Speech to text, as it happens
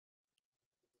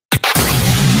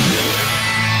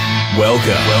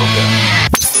Welcome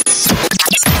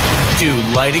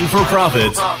to Lighting for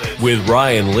Profits with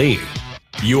Ryan Lee,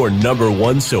 your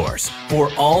 #1 source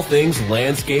for all things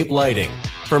landscape lighting.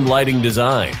 From lighting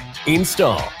design,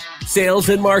 install, sales,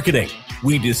 and marketing,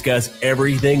 we discuss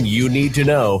everything you need to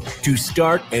know to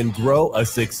start and grow a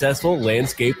successful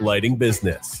landscape lighting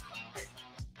business.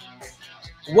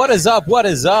 What is up? What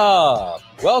is up?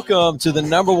 Welcome to the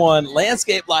 #1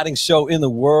 landscape lighting show in the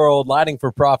world, Lighting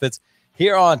for Profits,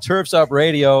 here on Turfs Up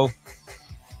Radio.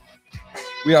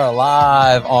 We are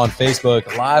live on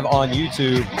Facebook, live on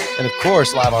YouTube, and of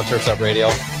course, live on Turfs Up Radio.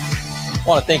 I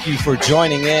want to thank you for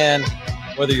joining in,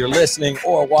 whether you're listening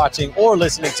or watching or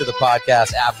listening to the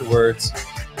podcast afterwards.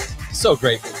 So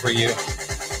grateful for you.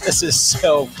 This is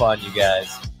so fun, you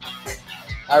guys.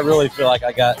 I really feel like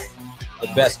I got the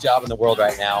best job in the world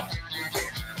right now.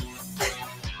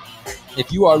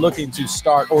 If you are looking to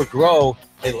start or grow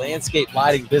a landscape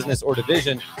lighting business or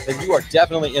division, then you are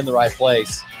definitely in the right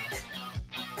place.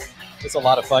 It's a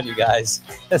lot of fun, you guys.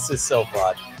 This is so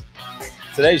fun.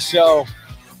 Today's show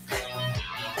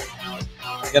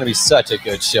is going to be such a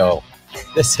good show.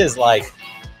 This is like,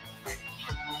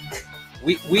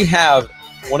 we have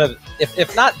one of,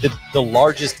 if not the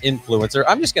largest influencer,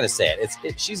 I'm just going to say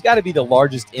it. She's got to be the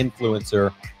largest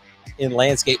influencer in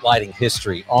landscape lighting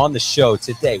history on the show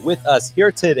today. With us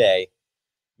here today,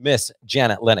 Miss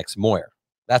Janet Lennox Moyer.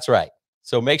 That's right.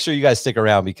 So make sure you guys stick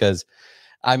around because,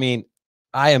 I mean,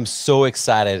 I am so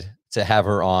excited to have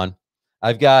her on.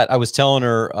 I was telling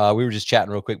her, we were just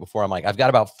chatting real quick before. I'm like, I've got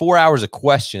about 4 hours of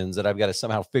questions that I've got to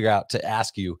somehow figure out to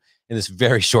ask you in this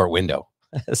very short window.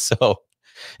 So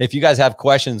if you guys have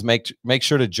questions, make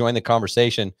sure to join the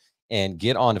conversation and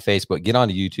get onto Facebook, get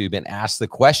onto YouTube and ask the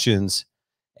questions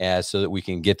so that we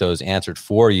can get those answered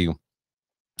for you.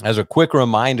 As a quick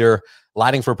reminder,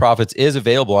 Lighting for Profits is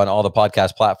available on all the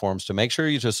podcast platforms. So make sure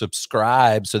you just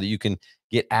subscribe so that you can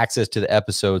get access to the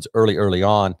episodes early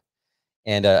on.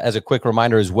 And as a quick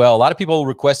reminder as well, a lot of people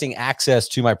requesting access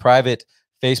to my private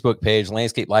Facebook page,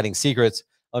 Landscape Lighting Secrets.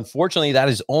 Unfortunately, that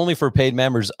is only for paid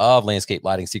members of Landscape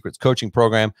Lighting Secrets coaching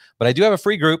program. But I do have a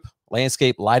free group,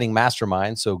 Landscape Lighting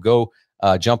Mastermind. So go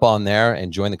jump on there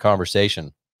and join the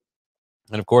conversation.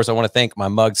 And of course, I want to thank my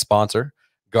mug sponsor,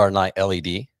 Garden Light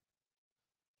LED.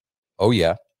 Oh,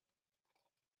 yeah.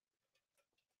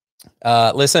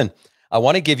 Listen, I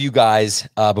want to give you guys,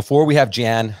 before we have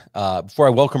Jan, before I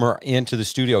welcome her into the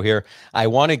studio here, I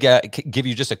want to give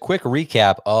you just a quick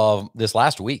recap of this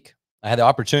last week. I had the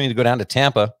opportunity to go down to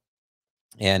Tampa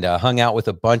and hung out with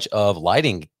a bunch of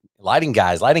lighting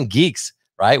guys, lighting geeks,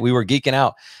 right? We were geeking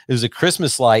out. It was a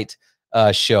Christmas light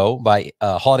show by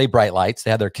Holiday Bright Lights.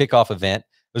 They had their kickoff event.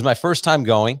 It was my first time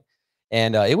going,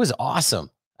 and it was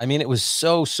awesome. I mean, it was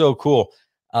so cool.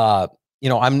 You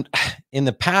know, in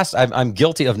the past, I'm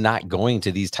guilty of not going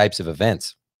to these types of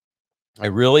events. I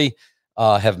really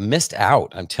have missed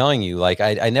out. I'm telling you, like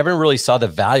I never really saw the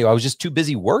value. I was just too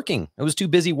busy working. I was too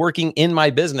busy working in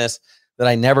my business that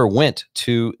I never went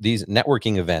to these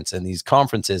networking events and these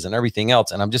conferences and everything else.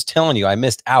 And I'm just telling you, I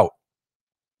missed out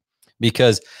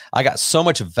because I got so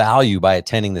much value by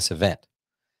attending this event.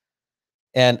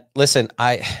 And listen,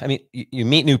 I mean, you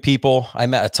meet new people. I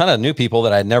met a ton of new people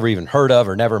that I'd never even heard of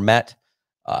or never met.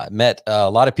 Met a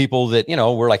lot of people that, you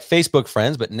know, were like Facebook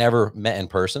friends, but never met in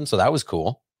person. So that was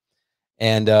cool.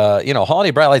 And, you know,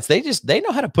 Holiday Bright Lights, they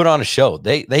know how to put on a show.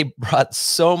 They brought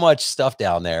so much stuff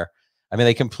down there. I mean,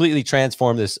 they completely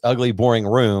transformed this ugly, boring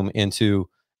room into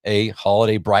a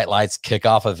Holiday Bright Lights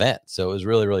kickoff event. So it was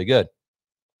really good.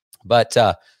 But, you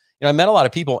know, I met a lot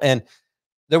of people, and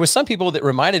there was some people that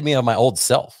reminded me of my old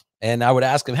self. And I would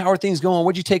ask them, how are things going?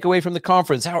 What'd you take away from the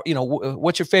conference? How, you know,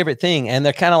 what's your favorite thing? And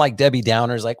they're kind of like Debbie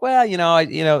Downers, like, well, I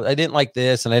didn't like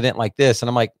this and I didn't like this. And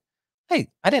I'm like, hey,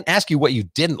 I didn't ask you what you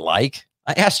didn't like.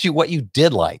 I asked you what you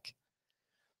did like.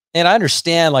 And I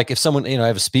understand, like, if someone, I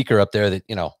have a speaker up there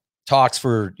that, talks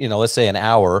for, let's say an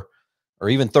hour or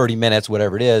even 30 minutes,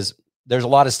 whatever it is, there's a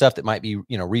lot of stuff that might be,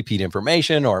 repeat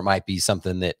information, or it might be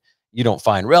something that you don't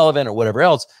find relevant or whatever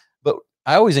else. But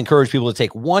I always encourage people to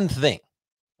take one thing.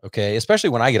 Okay.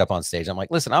 Especially when I get up on stage, I'm like,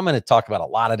 listen, I'm going to talk about a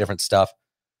lot of different stuff.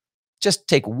 Just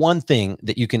take one thing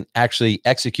that you can actually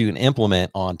execute and implement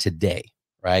on today.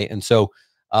 Right. And so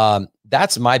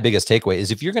that's my biggest takeaway is,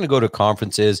 if you're going to go to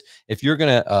conferences, if you're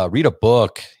going to read a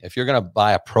book, if you're going to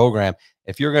buy a program,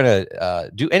 if you're going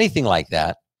to do anything like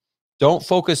that, don't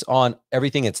focus on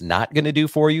everything it's not going to do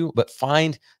for you, but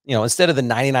find, instead of the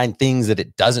 99 things that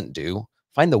it doesn't do,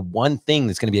 find the one thing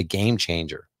that's going to be a game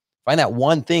changer. Find that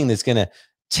one thing that's going to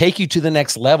take you to the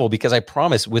next level. Because I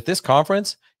promise, with this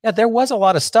conference, yeah, there was a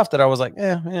lot of stuff that I was like,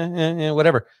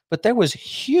 whatever. But there was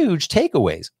huge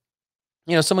takeaways.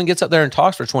 someone gets up there and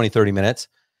talks for 20, 30 minutes.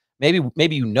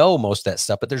 Maybe you know most of that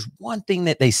stuff, but there's one thing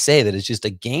that they say that is just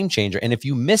a game changer. And if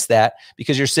you miss that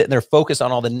because you're sitting there focused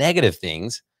on all the negative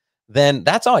things, then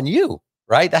that's on you,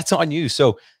 right? That's on you.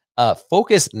 So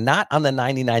focus not on the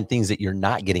 99 things that you're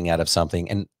not getting out of something.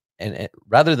 And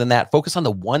rather than that, focus on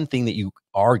the one thing that you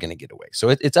are going to get away. So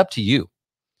it's up to you,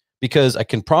 because I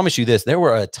can promise you this, there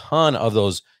were a ton of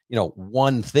those,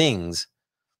 one things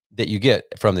that you get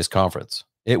from this conference.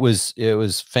 It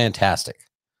was fantastic.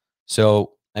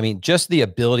 So, I mean, just the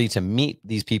ability to meet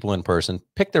these people in person,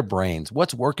 pick their brains,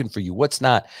 what's working for you, what's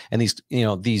not. And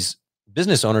these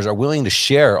business owners are willing to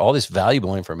share all this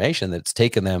valuable information that's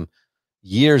taken them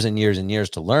years and years and years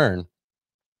to learn.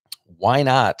 Why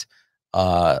not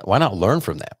learn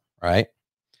from them, right?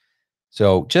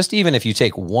 So just even if you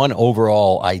take one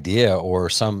overall idea or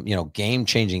some,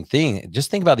 game-changing thing,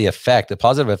 just think about the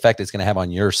positive effect it's going to have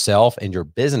on yourself and your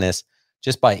business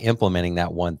just by implementing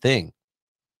that one thing.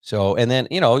 So, and then,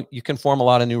 you can form a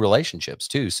lot of new relationships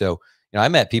too. So, I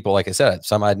met people, like I said,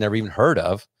 some I'd never even heard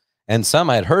of, and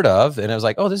some I had heard of, and I was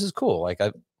like, oh, this is cool. Like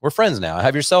we're friends now. I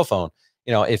have your cell phone.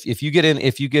 If you get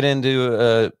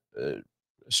into a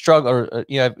struggle or,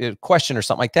 a question or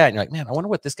something like that, and you're like, man, I wonder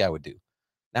what this guy would do.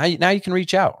 Now you can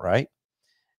reach out, right?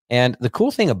 And the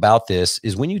cool thing about this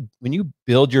is when you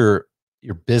build your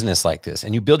business like this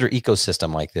and you build your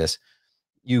ecosystem like this,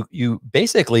 you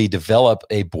basically develop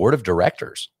a board of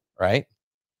directors, right?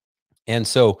 And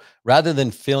so rather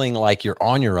than feeling like you're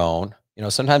on your own,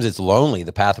 sometimes it's lonely,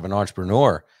 the path of an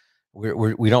entrepreneur.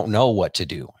 We don't know what to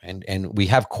do, and we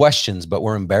have questions, but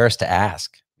we're embarrassed to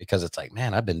ask because it's like,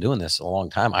 man, I've been doing this a long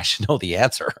time. I should know the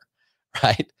answer,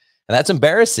 right? And that's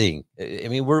embarrassing. I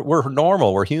mean, we're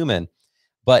normal, we're human.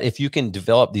 But if you can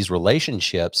develop these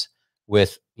relationships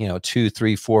with, 2,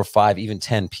 3, 4, 5, even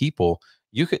 10 people,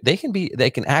 they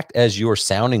can act as your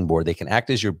sounding board. They can act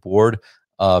as your board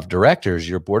of directors,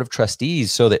 your board of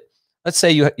trustees, so that, let's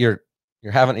say you're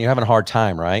having a hard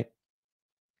time, right?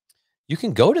 You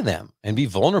can go to them and be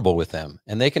vulnerable with them,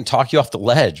 and they can talk you off the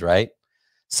ledge, right?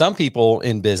 Some people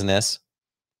in business,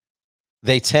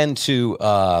 they tend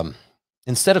to,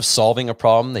 instead of solving a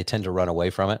problem, they tend to run away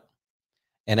from it.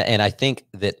 And I think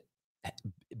that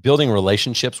building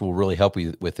relationships will really help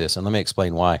you with this. And let me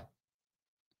explain why.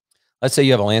 Let's say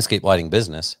you have a landscape lighting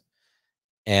business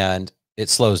and it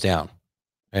slows down,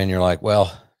 and you're like,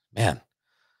 well, man,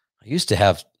 I used to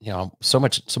have, so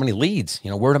many leads,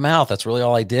 word of mouth. That's really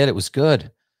all I did. It was good.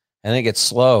 And then it gets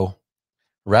slow.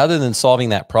 Rather than solving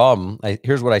that problem,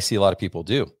 here's what I see a lot of people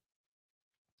do.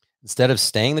 Instead of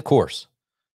staying the course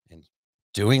and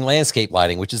doing landscape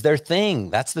lighting, which is their thing,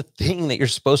 that's the thing that you're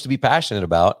supposed to be passionate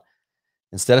about.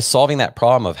 Instead of solving that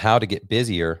problem of how to get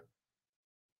busier,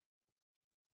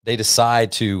 they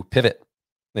decide to pivot.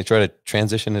 They try to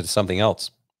transition into something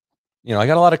else. I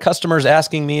got a lot of customers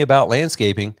asking me about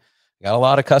landscaping. I got a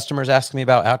lot of customers asking me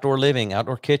about outdoor living,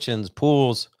 outdoor kitchens,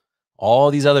 pools,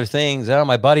 all these other things. Oh,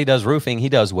 my buddy does roofing. He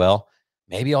does well.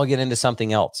 Maybe I'll get into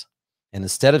something else. And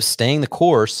instead of staying the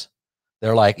course,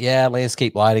 they're like, yeah,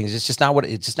 landscape lighting is just not what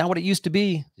it used to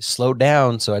be. It slowed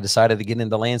down. So I decided to get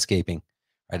into landscaping.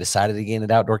 I decided to get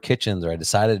into outdoor kitchens, or I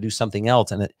decided to do something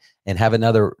else and have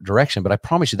another direction. But I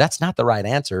promise you, that's not the right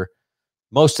answer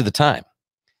most of the time.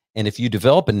 And if you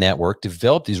develop a network,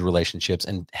 develop these relationships,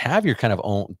 and have your kind of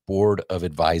own board of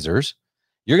advisors,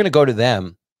 you're going to go to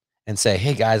them and say,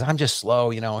 hey guys, I'm just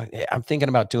slow. I'm thinking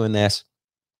about doing this.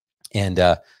 And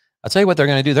I'll tell you what they're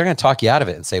going to do. They're going to talk you out of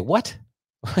it and say, what?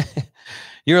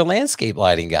 You're a landscape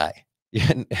lighting guy.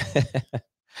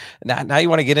 Now you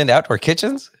want to get into outdoor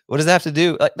kitchens? What does that have to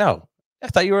do? Like, no, I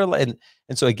thought you were. And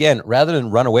so again, rather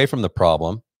than run away from the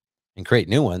problem and create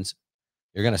new ones,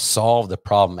 you're going to solve the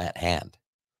problem at hand.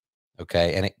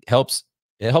 Okay. And it helps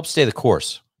stay the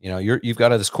course. You've got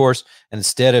this course, and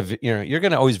instead of, you're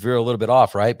going to always veer a little bit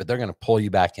off, right? But they're going to pull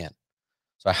you back in.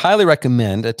 So I highly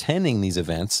recommend attending these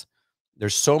events.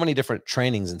 There's so many different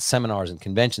trainings and seminars and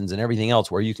conventions and everything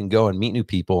else where you can go and meet new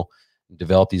people and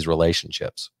develop these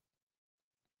relationships.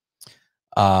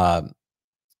 There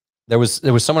was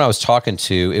someone I was talking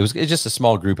to. It was just a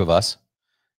small group of us,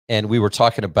 and we were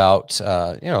talking about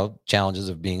challenges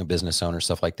of being a business owner,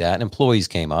 stuff like that. And employees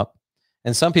came up,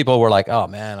 and some people were like, "Oh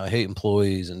man, I hate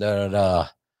employees," and da da da.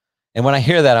 And when I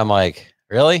hear that, I'm like,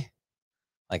 "Really?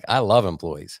 Like, I love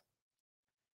employees.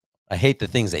 I hate the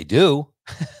things they do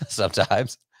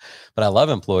sometimes, but I love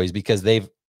employees because they've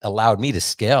allowed me to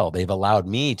scale. They've allowed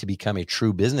me to become a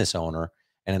true business owner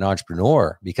and an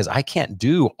entrepreneur, because I can't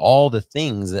do all the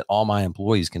things that all my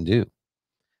employees can do.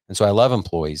 And so I love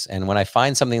employees. And when I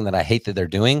find something that I hate that they're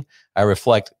doing, I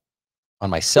reflect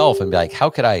on myself and be like, how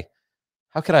could I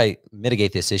how could I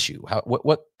mitigate this issue?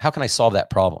 How can I solve that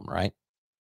problem? Right.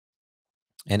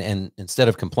 And instead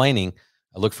of complaining,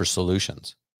 I look for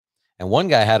solutions. And one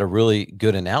guy had a really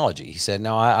good analogy. He said,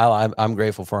 no, I'm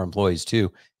grateful for our employees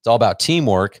too. It's all about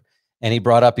teamwork. And he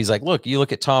brought up, he's like, look, you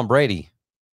look at Tom Brady,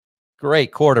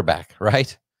 great quarterback,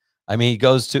 right? I mean, he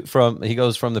goes from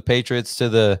the Patriots to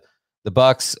the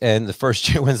Bucks, and the first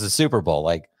year wins the Super Bowl.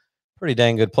 Like, pretty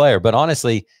dang good player. But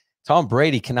honestly, Tom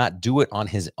Brady cannot do it on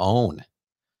his own.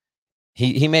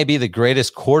 He may be the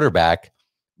greatest quarterback,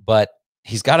 but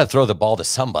he's got to throw the ball to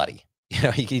somebody. You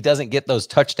know, he doesn't get those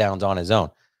touchdowns on his own.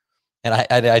 And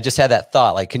I just had that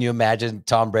thought, like, can you imagine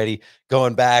Tom Brady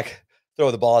going back,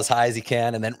 throw the ball as high as he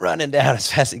can, and then running down as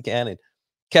fast as he can and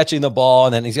catching the ball,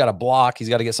 and then he's got to block. He's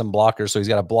got to get some blockers, so he's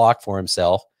got to block for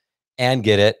himself and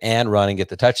get it and run and get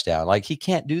the touchdown. Like, he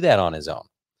can't do that on his own.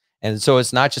 And so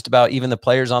it's not just about even the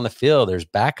players on the field. There's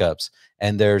backups,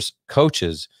 and there's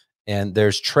coaches, and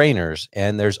there's trainers,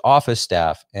 and there's office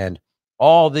staff, and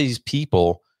all these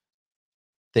people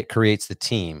that creates the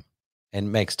team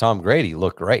and makes Tom Brady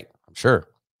look great, I'm sure.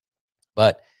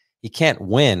 But he can't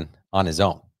win on his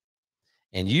own,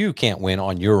 and you can't win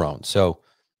on your own. So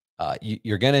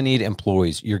you're going to need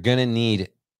employees. You're going to need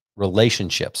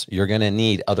relationships. You're going to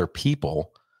need other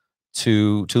people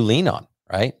to lean on,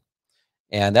 right?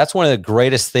 And that's one of the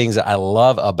greatest things that I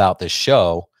love about this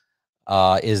show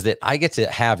is that I get to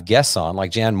have guests on,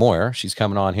 like Jan Moyer. She's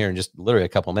coming on here in just literally a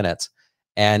couple minutes,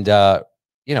 and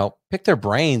you know, pick their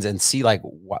brains and see, like,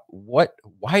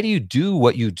 why do you do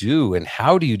what you do, and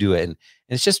how do you do it? And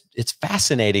it's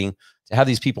fascinating to have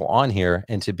these people on here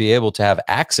and to be able to have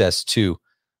access to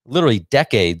literally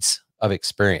decades of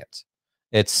experience.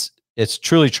 It's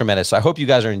truly tremendous. So I hope you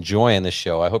guys are enjoying this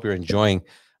show. I hope you're enjoying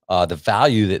the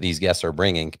value that these guests are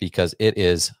bringing, because it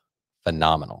is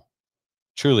phenomenal.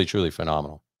 Truly, truly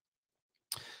phenomenal.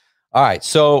 All right.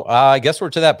 So I guess we're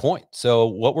to that point. So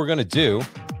what we're going to do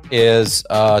is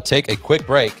take a quick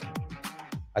break.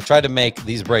 I tried to make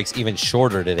these breaks even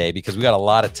shorter today because we got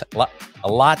a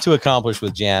lot to accomplish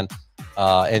with Jan,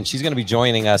 and she's going to be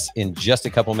joining us in just a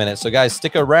couple minutes. So guys,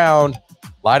 stick around.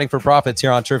 Lighting for Profits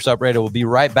here on Turfs Up Radio. We'll be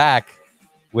right back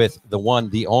with the one,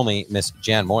 the only Miss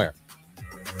Jan Moyer.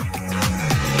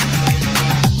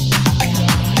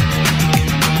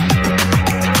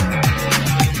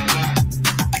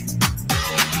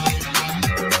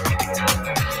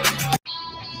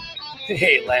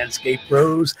 Hey, landscape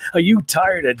pros, are you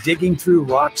tired of digging through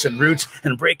rocks and roots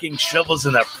and breaking shovels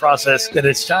in the process? Then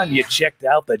it's time you checked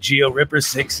out the Geo Ripper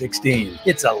 616.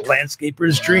 It's a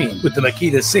landscaper's dream with the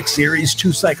Makita 6 Series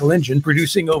 2-cycle engine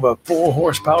producing over 4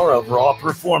 horsepower of raw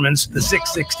performance. The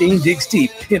 616 digs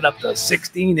deep in up to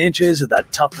 16 inches of the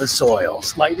toughest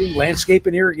soils. Lighting, landscape,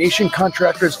 and irrigation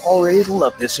contractors already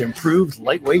love this improved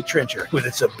lightweight trencher with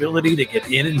its ability to get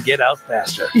in and get out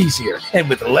faster, easier, and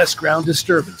with less ground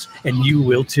disturbance. And you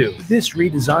will too. This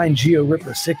redesigned Geo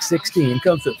Ripper 616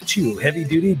 comes with 2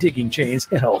 heavy-duty digging chains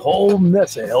and a whole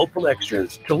mess of helpful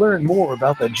extras. To learn more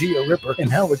about the Geo Ripper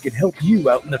and how it can help you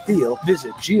out in the field,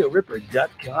 visit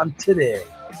georipper.com today.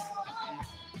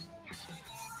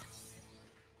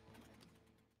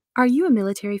 Are you a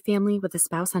military family with a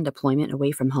spouse on deployment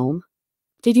away from home?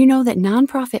 Did you know that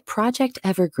nonprofit Project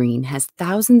Evergreen has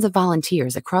thousands of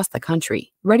volunteers across the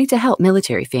country ready to help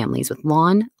military families with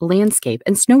lawn, landscape,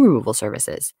 and snow removal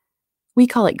services? We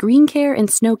call it Green Care and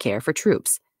Snow Care for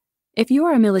troops. If you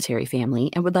are a military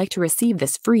family and would like to receive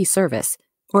this free service,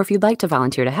 or if you'd like to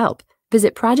volunteer to help,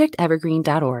 visit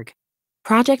projectevergreen.org.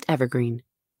 Project Evergreen,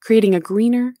 creating a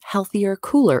greener, healthier,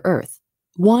 cooler Earth,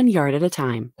 1 yard at a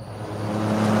time.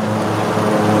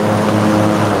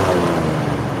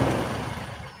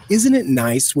 Isn't it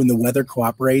nice when the weather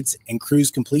cooperates and crews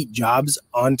complete jobs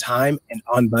on time and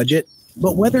on budget?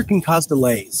 But weather can cause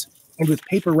delays, and with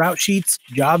paper route sheets,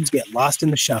 jobs get lost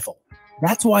in the shuffle.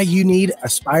 That's why you need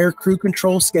Aspire Crew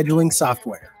Control scheduling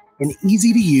software, an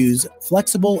easy-to-use,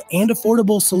 flexible, and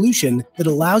affordable solution that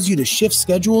allows you to shift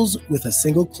schedules with a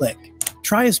single click.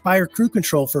 Try Aspire Crew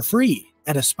Control for free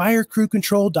at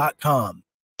aspirecrewcontrol.com.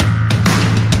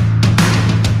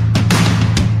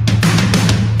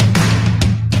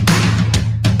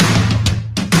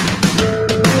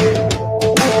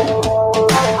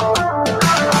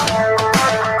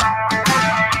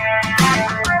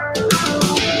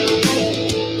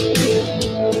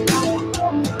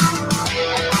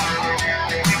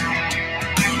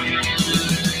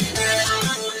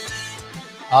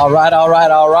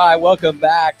 All right. Welcome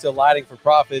back to Lighting for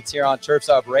Profits here on Turfs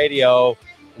Up Radio.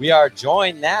 We are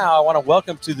joined now. I want to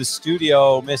welcome to the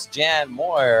studio Miss Jan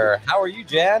Moyer. How are you,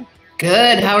 Jan?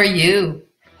 Good. How are you?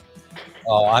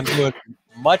 Oh, I'm doing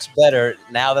much better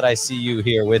now that I see you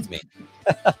here with me.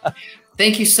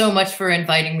 Thank you so much for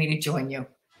inviting me to join you.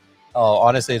 Oh,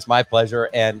 honestly, it's my pleasure.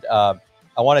 And I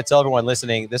want to tell everyone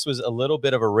listening, this was a little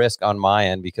bit of a risk on my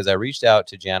end because I reached out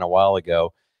to Jan a while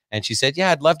ago and she said,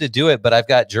 yeah, I'd love to do it, but I've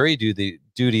got jury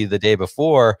duty the day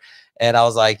before. And I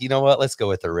was like, you know what, let's go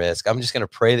with the risk. I'm just going to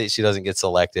pray that she doesn't get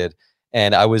selected.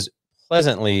 And I was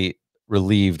pleasantly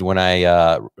relieved when I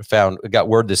got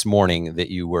word this morning that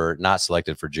you were not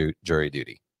selected for jury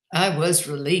duty. I was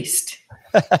released.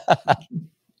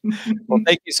 Well,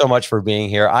 thank you so much for being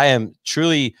here. I am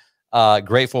truly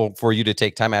grateful for you to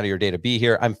take time out of your day to be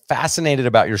here. I'm fascinated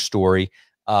about your story.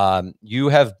 You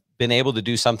have been able to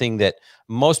do something that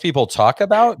most people talk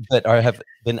about, but have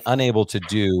been unable to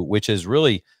do, which is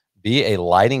really be a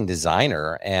lighting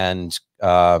designer and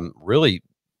really,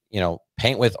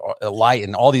 paint with light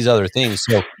and all these other things.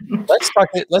 So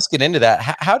let's get into that.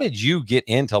 How did you get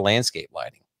into landscape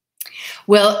lighting?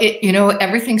 Well,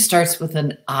 everything starts with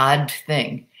an odd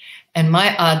thing. And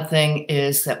my odd thing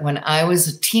is that when I was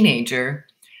a teenager,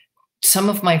 some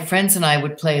of my friends and I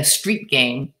would play a street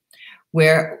game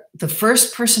where the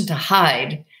first person to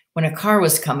hide when a car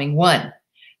was coming won.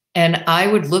 And I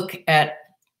would look at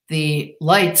the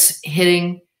lights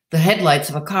hitting the headlights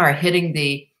of a car, hitting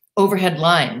the overhead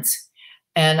lines,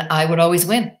 and I would always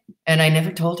win. And I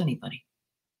never told anybody.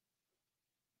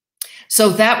 So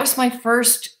that was my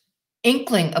first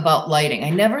inkling about lighting. I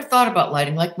never thought about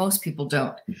lighting like most people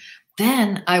don't.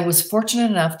 Then I was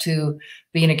fortunate enough to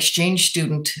be an exchange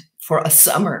student for a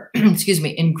summer,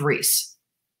 in Greece.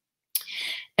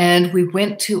 And we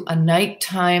went to a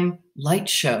nighttime light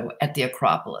show at the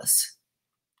Acropolis.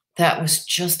 That was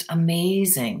just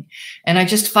amazing. And I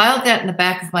just filed that in the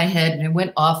back of my head and I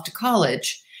went off to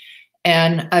college.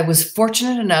 And I was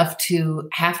fortunate enough to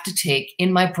have to take,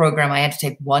 in my program, I had to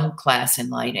take one class in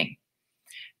lighting.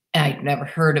 And I'd never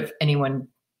heard of anyone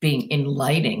being in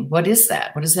lighting. What is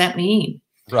that? What does that mean?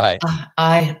 Right.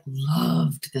 I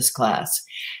loved this class.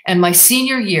 And my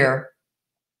senior year,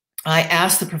 I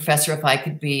asked the professor if I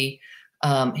could be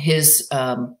his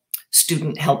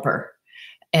student helper.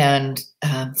 And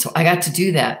so I got to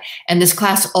do that. And this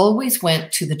class always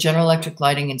went to the General Electric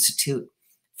Lighting Institute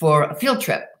for a field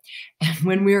trip. And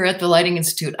when we were at the Lighting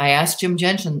Institute, I asked Jim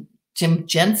Jensen,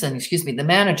 the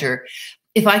manager,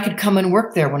 if I could come and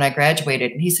work there when I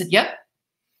graduated. And he said, yep.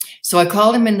 So I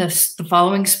called him in the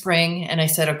following spring and I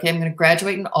said, okay, I'm going to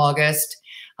graduate in August.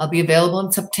 I'll be available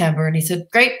in September. And he said,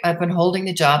 great, I've been holding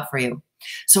the job for you.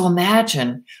 So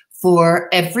imagine, for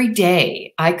every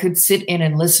day, I could sit in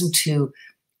and listen to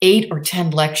 8 or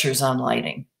 10 lectures on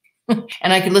lighting.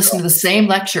 And I could listen to the same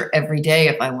lecture every day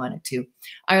if I wanted to.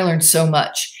 I learned so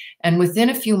much. And within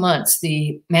a few months,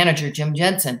 the manager, Jim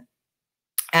Jensen,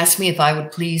 asked me if I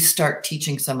would please start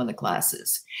teaching some of the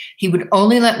classes. He would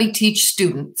only let me teach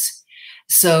students.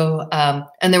 So,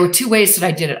 and there were 2 ways that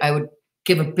I did it. I would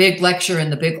give a big lecture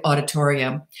in the big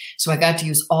auditorium. So I got to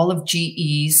use all of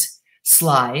GE's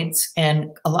slides, and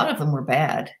a lot of them were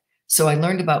bad. So I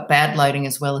learned about bad lighting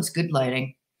as well as good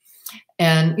lighting.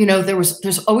 And,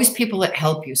 there's always people that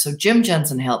help you. So Jim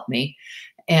Jensen helped me.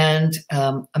 And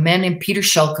a man named Peter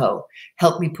Shulko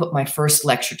helped me put my first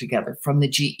lecture together from the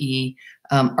GE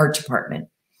art department.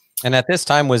 And at this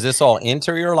time, was this all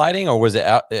interior lighting or was it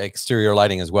exterior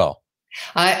lighting as well?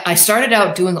 I started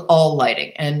out doing all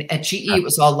lighting, and at GE it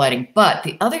was all lighting. But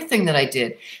the other thing that I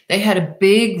did, they had a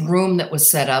big room that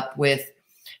was set up with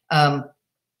a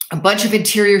bunch of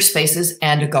interior spaces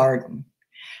and a garden.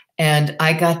 And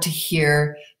I got to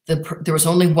hear there was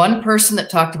only one person that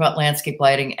talked about landscape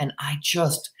lighting, and I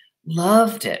just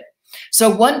loved it. So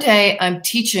one day I'm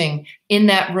teaching in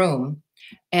that room,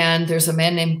 and there's a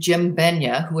man named Jim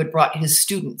Benya who had brought his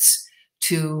students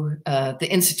to the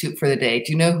Institute for the day.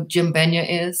 Do you know who Jim Benya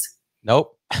is?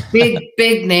 Nope.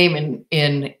 big name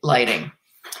in lighting.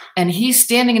 And he's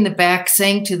standing in the back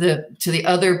saying to the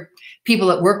other people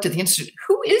that worked at the Institute,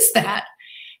 who is that?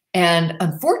 And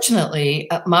unfortunately,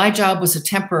 my job was a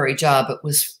temporary job. It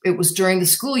was during the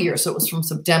school year. So it was from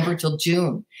September till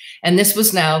June. And this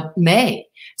was now May.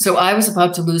 So I was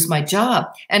about to lose my job.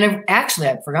 And actually,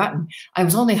 I'd forgotten, I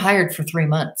was only hired for 3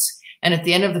 months. And at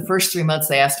the end of the first 3 months,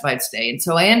 they asked if I'd stay. And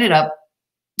so I ended up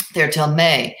there till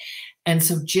May. And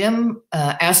so Jim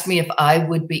asked me if I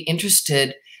would be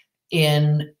interested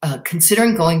in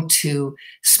considering going to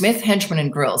Smith, Henchman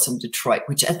and Grills in Detroit,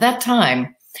 which at that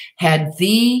time had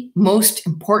the most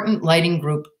important lighting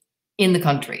group in the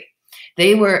country.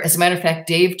 They were, as a matter of fact,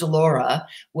 Dave DeLora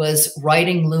was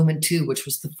writing Lumen 2, which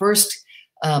was the first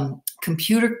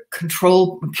computer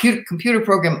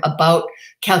program about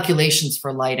calculations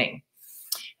for lighting.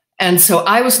 And so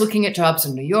I was looking at jobs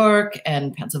in New York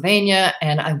and Pennsylvania,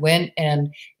 and I went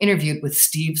and interviewed with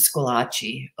Steve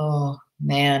Scolacci. Oh,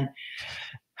 man.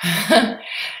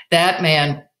 That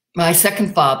man, my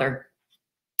second father.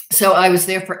 So I was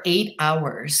there for 8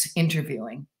 hours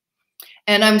interviewing.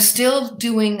 And I'm still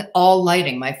doing all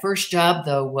lighting. My first job,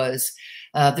 though, was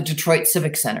the Detroit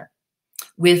Civic Center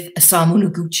with Isamu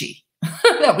Noguchi.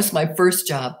 That was my first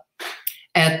job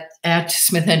at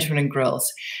Smith Henchman &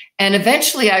 Grills. And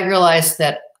eventually I realized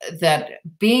that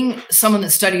being someone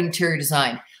that studied interior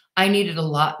design, I needed a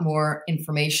lot more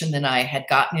information than I had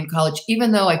gotten in college,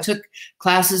 even though I took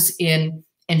classes in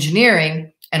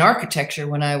engineering and architecture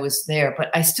when I was there, but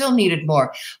I still needed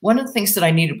more. One of the things that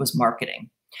I needed was marketing.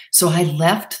 So I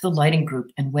left the lighting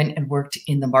group and went and worked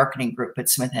in the marketing group at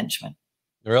Smith Henchman.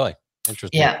 Really?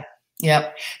 Interesting. Yeah.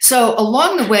 Yeah. So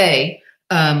along the way,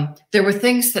 there were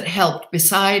things that helped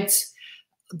besides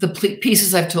the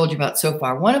pieces I've told you about so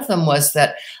far. One of them was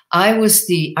that I was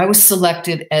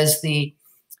selected as the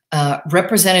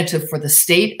representative for the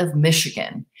state of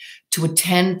Michigan to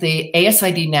attend the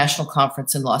ASID National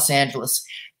Conference in Los Angeles,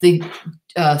 the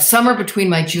summer between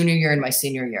my junior year and my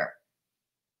senior year.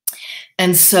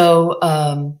 And so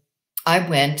I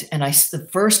went, and the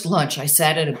first lunch, I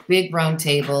sat at a big round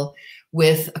table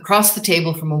with across the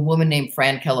table from a woman named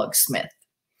Fran Kellogg Smith,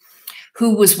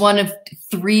 who was one of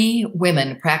 3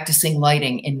 women practicing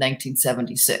lighting in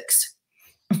 1976.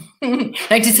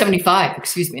 1975,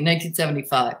 excuse me,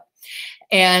 1975.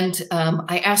 And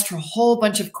I asked her a whole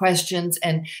bunch of questions,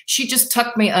 and she just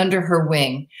tucked me under her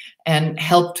wing and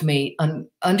helped me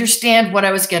understand what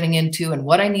I was getting into and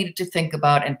what I needed to think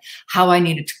about and how I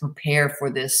needed to prepare for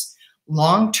this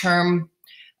long-term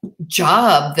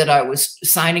job that I was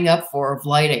signing up for of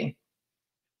lighting.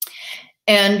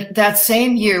 And that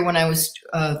same year when I was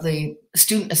the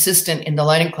student assistant in the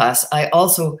lighting class, I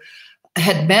also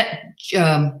had met,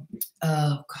 God,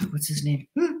 what's his name?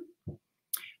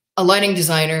 A lighting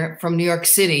designer from New York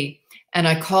City. And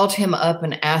I called him up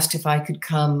and asked if I could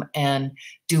come and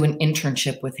do an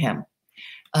internship with him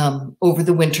over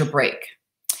the winter break.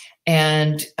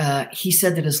 And he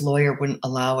said that his lawyer wouldn't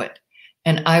allow it.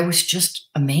 And I was just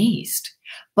amazed.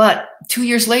 But 2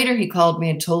 years later, he called me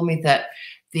and told me that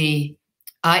the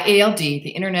IALD,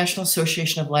 the International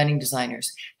Association of Lighting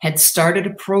Designers, had started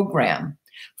a program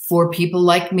for people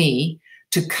like me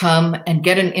to come and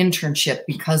get an internship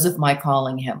because of my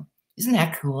calling him. Isn't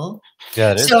that cool?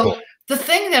 Yeah, it is so cool. The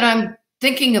thing that I'm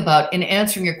thinking about in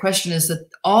answering your question is that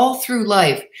all through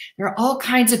life, there are all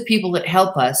kinds of people that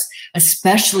help us,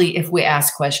 especially if we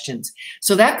ask questions.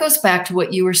 So that goes back to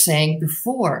what you were saying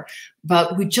before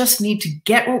about we just need to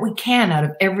get what we can out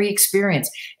of every experience,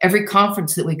 every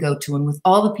conference that we go to, and with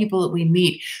all the people that we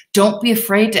meet. Don't be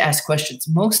afraid to ask questions.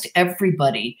 Most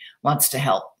everybody wants to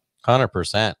help.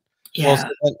 100%. Yeah. Well,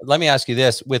 so let me ask you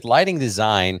this. With lighting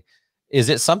design, is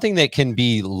it something that can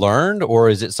be learned, or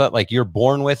is it something like you're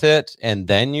born with it and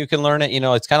then you can learn it? You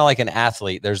know, it's kind of like an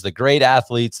athlete. There's the great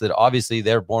athletes that obviously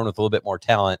they're born with a little bit more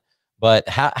talent, but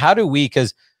how do we,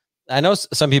 because I know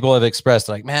some people have expressed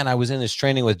like, man, I was in this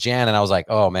training with Jan and I was like,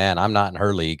 oh man, I'm not in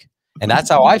her league. And that's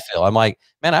how I feel. I'm like,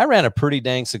 man, I ran a pretty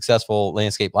dang successful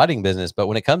landscape lighting business, but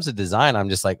when it comes to design, I'm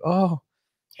just like, oh,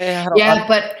 yeah,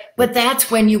 but that's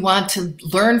when you want to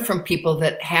learn from people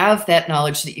that have that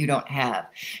knowledge that you don't have.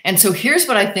 And so here's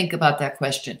what I think about that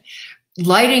question.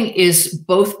 Lighting is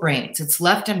both brains. It's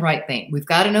left and right brain. We've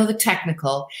got to know the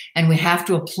technical, and we have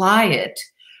to apply it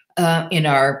in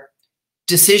our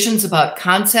decisions about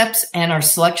concepts and our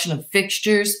selection of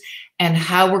fixtures and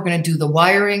how we're going to do the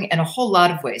wiring and a whole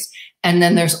lot of ways. And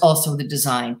then there's also the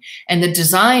design. And the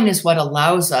design is what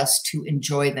allows us to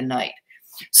enjoy the night.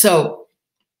 So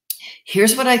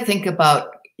here's what I think about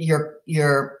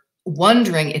you're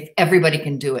wondering if everybody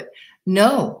can do it.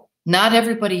 No, not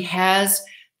everybody has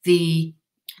the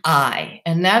eye.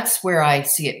 And that's where I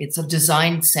see it. It's a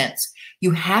design sense.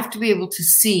 You have to be able to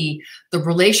see the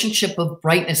relationship of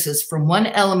brightnesses from one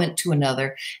element to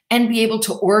another and be able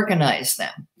to organize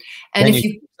them. And can if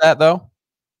you that though?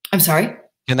 I'm sorry?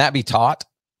 Can that be taught?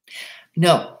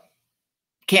 No,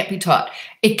 can't be taught.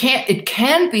 It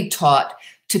can be taught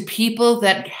to people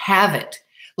that have it,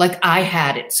 like I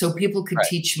had it, so people could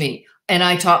teach me. And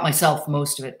I taught myself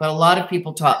most of it, but a lot of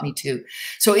people taught me too.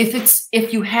 So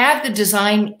if you have the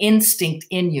design instinct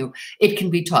in you, it can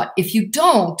be taught. If you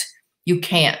don't, you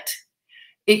can't.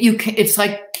 It's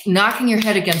like knocking your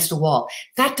head against a wall.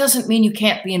 That doesn't mean you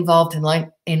can't be involved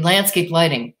in landscape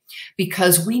lighting,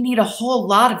 because we need a whole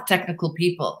lot of technical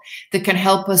people that can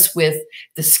help us with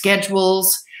the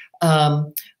schedules,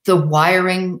 the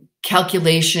wiring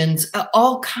calculations,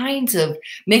 all kinds of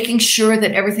making sure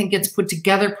that everything gets put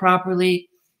together properly.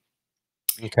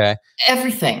 Okay.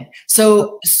 Everything.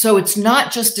 So it's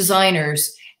not just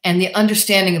designers and the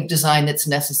understanding of design that's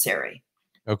necessary.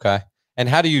 Okay. And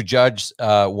how do you judge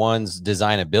one's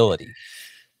design ability?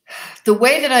 The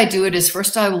way that I do it is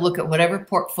first I will look at whatever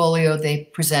portfolio they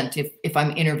present if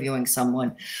I'm interviewing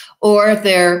someone, or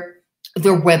their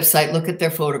website, look at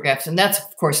their photographs. And that's,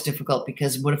 of course, difficult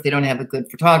because what if they don't have a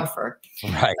good photographer?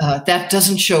 Right. That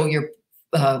doesn't show your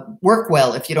work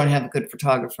well if you don't have a good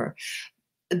photographer.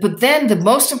 But then the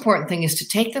most important thing is to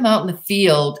take them out in the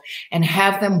field and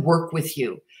have them work with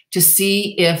you to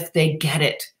see if they get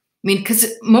it. I mean, because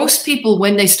most people,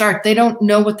 when they start, they don't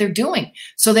know what they're doing.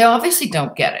 So they obviously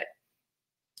don't get it.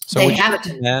 So they would you have to.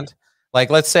 recommend, like,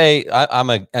 let's say I'm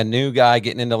a new guy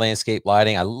getting into landscape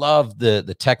lighting. I love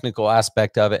the technical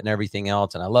aspect of it and everything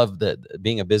else. And I love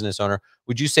being a business owner.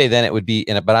 Would you say then it would be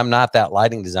in it, but I'm not that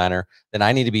lighting designer, then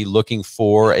I need to be looking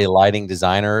for a lighting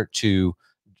designer to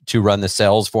run the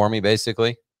sales for me,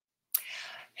 basically?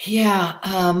 Yeah.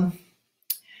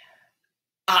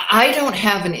 I don't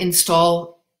have an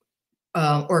install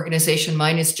organization.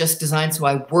 Mine is just design. So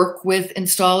I work with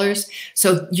installers.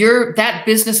 So that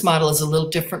business model is a little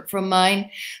different from mine.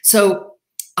 So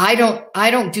I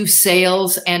don't do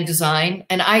sales and design,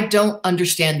 and I don't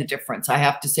understand the difference. I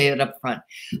have to say that up front.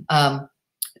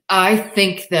 I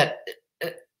think that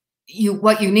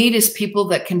what you need is people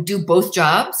that can do both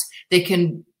jobs. They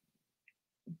can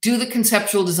do the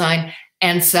conceptual design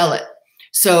and sell it.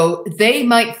 So they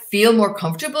might feel more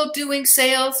comfortable doing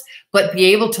sales, but be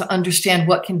able to understand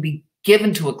what can be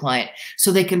given to a client.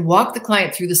 So they can walk the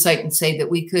client through the site and say that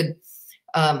we could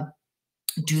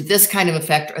do this kind of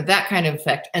effect or that kind of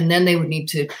effect. And then they would need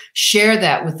to share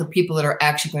that with the people that are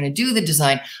actually going to do the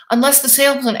design, unless the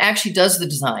salesman actually does the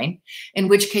design, in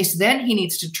which case then he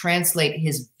needs to translate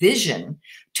his vision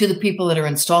to the people that are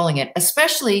installing it,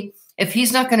 especially if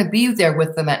he's not going to be there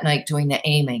with them at night doing the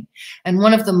aiming. And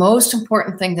one of the most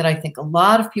important things that I think a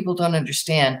lot of people don't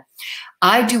understand,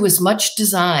 I do as much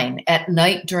design at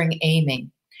night during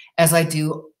aiming as I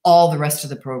do all the rest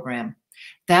of the program.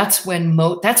 That's when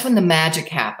the magic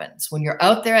happens, when you're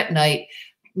out there at night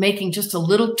making just a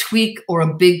little tweak or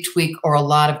a big tweak or a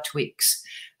lot of tweaks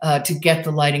to get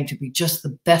the lighting to be just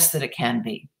the best that it can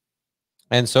be.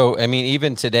 And so, I mean,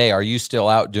 even today, are you still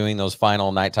out doing those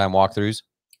final nighttime walkthroughs?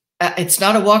 It's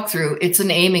not a walkthrough. It's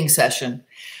an aiming session.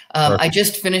 I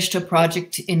just finished a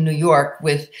project in New York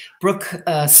with Brooke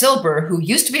Silber, who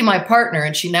used to be my partner,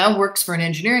 and she now works for an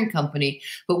engineering company.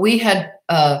 But we had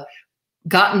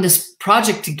gotten this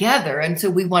project together, and so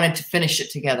we wanted to finish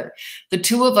it together. The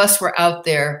two of us were out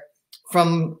there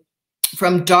from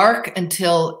dark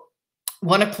until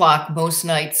 1 o'clock most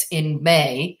nights in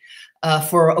May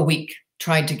for a week,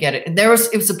 trying to get it. And it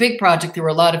was a big project. There were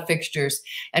a lot of fixtures,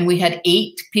 and we had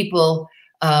 8 people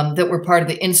that were part of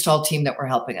the install team that were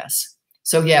helping us.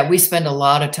 So yeah, we spend a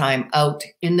lot of time out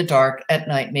in the dark at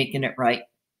night making it right.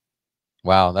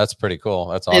 Wow, that's pretty cool.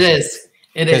 That's awesome. It is.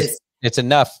 It is. It's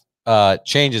enough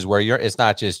changes where it's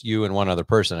not just you and one other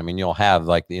person. I mean, you'll have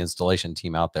like the installation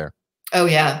team out there. Oh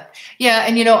yeah. Yeah.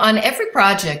 And on every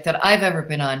project that I've ever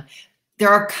been on, there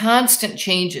are constant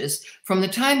changes from the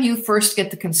time you first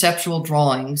get the conceptual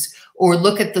drawings or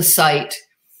look at the site.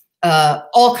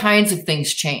 All kinds of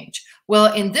things change.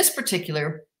 Well, in this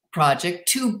particular project,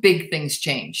 2 big things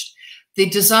changed.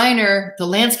 The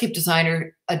landscape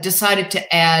designer, decided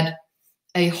to add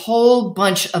a whole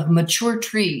bunch of mature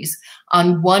trees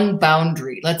on one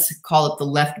boundary. Let's call it the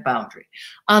left boundary.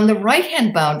 On the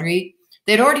right-hand boundary,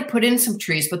 they'd already put in some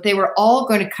trees, but they were all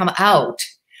going to come out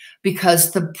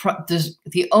because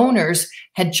the owners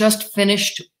had just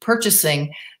finished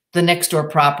purchasing the next door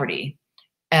property,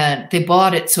 and they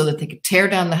bought it so that they could tear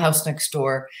down the house next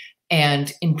door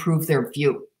and improve their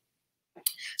view.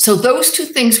 So those 2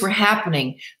 things were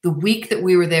happening the week that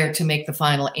we were there to make the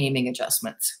final aiming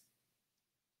adjustments.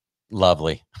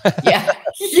 Lovely. Yeah.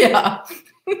 Yeah.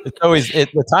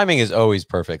 The timing is always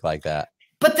perfect like that.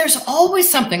 But there's always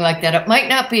something like that. It might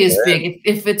not be as big.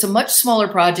 If it's a much smaller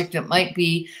project, it might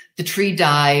be the tree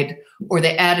died or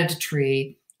they added a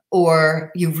tree,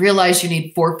 or you realize you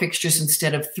need 4 fixtures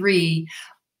instead of 3.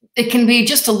 It can be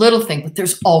just a little thing, but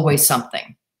there's always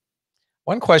something.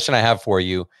 One question I have for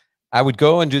you, I would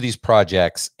go and do these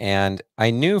projects and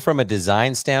I knew from a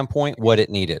design standpoint what it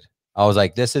needed. I was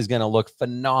like, this is going to look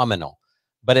phenomenal,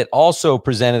 but it also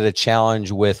presented a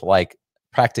challenge with like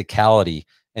practicality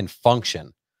and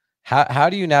function. How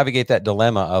do you navigate that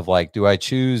dilemma of like, do I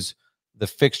choose the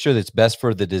fixture that's best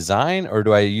for the design, or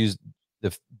do I use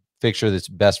the fixture that's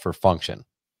best for function?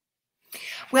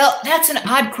 Well, that's an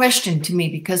odd question to me,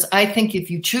 because I think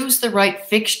if you choose the right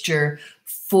fixture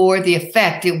for the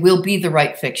effect, it will be the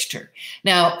right fixture.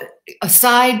 Now, a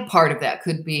side part of that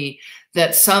could be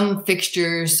that some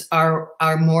fixtures are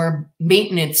more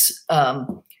maintenance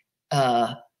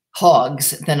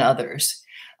hogs than others.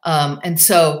 And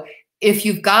so if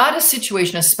you've got a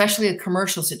situation, especially a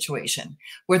commercial situation,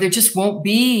 where there just won't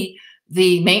be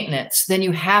the maintenance, then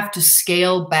you have to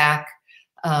scale back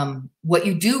what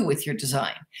you do with your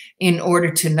design in order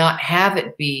to not have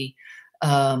it be,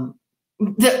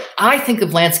 I think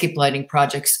of landscape lighting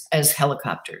projects as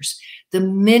helicopters. The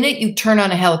minute you turn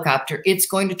on a helicopter, it's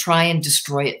going to try and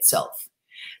destroy itself.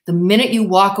 The minute you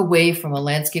walk away from a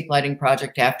landscape lighting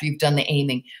project after you've done the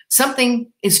aiming,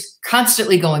 something is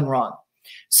constantly going wrong.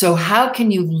 So how can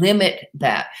you limit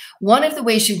that? One of the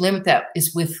ways you limit that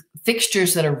is with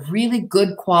fixtures that are really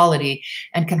good quality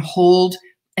and can hold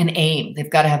an aim. They've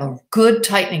got to have a good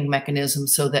tightening mechanism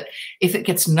so that if it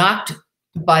gets knocked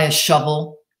by a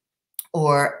shovel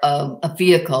or a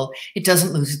vehicle, it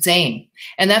doesn't lose its aim.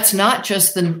 And that's not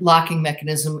just the locking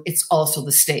mechanism, it's also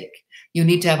the stake. You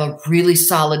need to have a really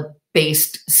solid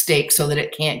based stake so that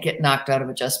it can't get knocked out of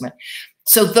adjustment.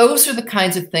 So those are the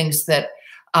kinds of things that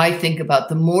I think about.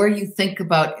 The more you think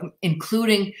about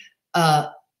including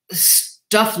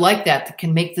stuff like that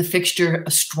can make the fixture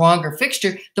a stronger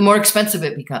fixture, the more expensive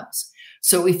it becomes.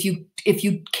 So if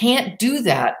you can't do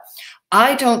that,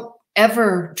 I don't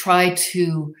ever try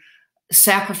to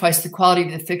sacrifice the quality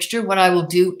of the fixture. What I will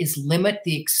do is limit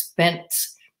the extent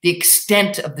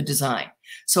of the design.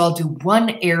 So I'll do one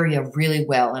area really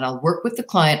well, and I'll work with the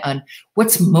client on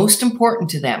what's most important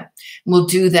to them. We'll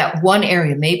do that one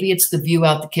area. Maybe it's the view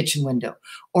out the kitchen window,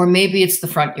 or maybe it's the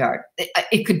front yard.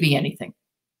 It could be anything.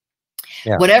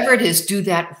 Yeah. Whatever it is, do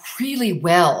that really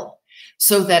well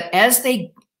so that as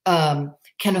they can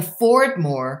afford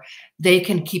more, they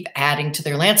can keep adding to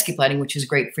their landscape lighting, which is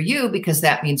great for you because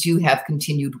that means you have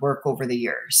continued work over the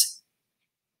years.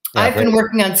 Yeah, I've been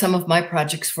working on some of my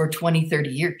projects for 20, 30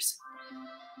 years.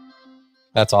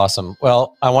 That's awesome.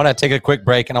 Well, I want to take a quick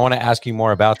break and I want to ask you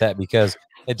more about that because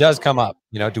it does come up.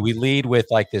 You know, do we lead with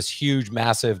like this huge,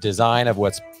 massive design of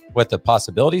what the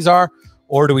possibilities are,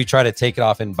 or do we try to take it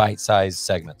off in bite-sized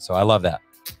segments? So I love that.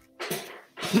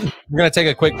 We're going to take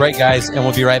a quick break, guys, and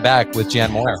we'll be right back with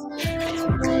Jan Moyer.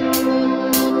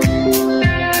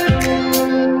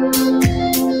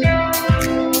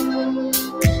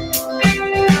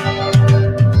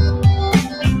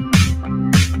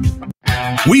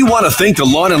 We want to thank the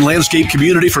lawn and landscape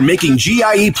community for making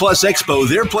GIE Plus Expo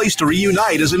their place to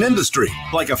reunite as an industry.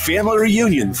 Like a family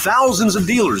reunion, thousands of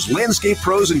dealers, landscape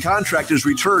pros, and contractors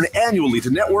return annually to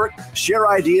network, share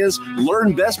ideas,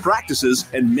 learn best practices,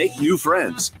 and make new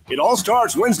friends. It all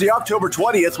starts Wednesday, October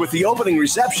 20th with the opening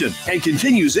reception and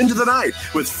continues into the night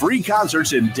with free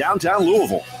concerts in downtown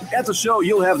Louisville. At the show,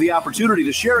 you'll have the opportunity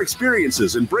to share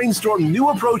experiences and brainstorm new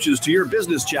approaches to your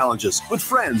business challenges with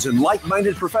friends and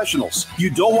like-minded professionals.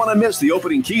 You don't want to miss the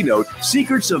opening keynote,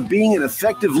 Secrets of Being an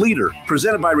Effective Leader,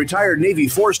 presented by retired Navy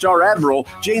 4-star Admiral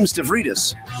James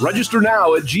Stavridis. Register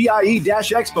now at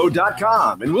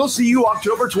GIE-expo.com, and we'll see you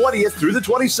October 20th through the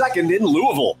 22nd in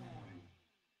Louisville.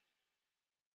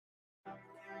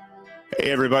 Hey,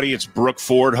 everybody, it's Brooke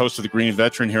Ford, host of The Green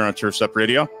Veteran here on Turf's Up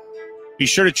Radio. Be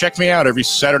sure to check me out every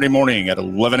Saturday morning at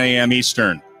 11 a.m.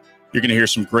 Eastern. You're going to hear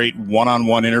some great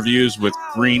one-on-one interviews with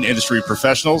green industry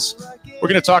professionals. We're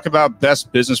going to talk about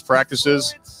best business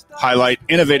practices, highlight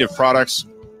innovative products,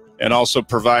 and also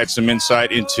provide some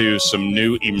insight into some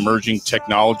new emerging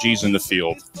technologies in the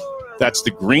field. That's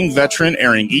The Green Veteran,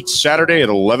 airing each Saturday at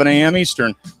 11 a.m.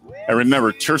 Eastern. And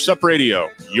remember, Turf's Up Radio,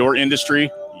 your industry,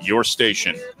 your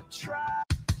station.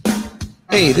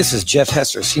 Hey, this is Jeff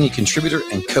Hester, senior contributor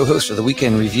and co-host of the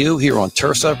Weekend Review here on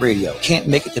Turf's Up Radio. Can't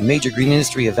make it to major green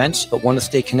industry events, but want to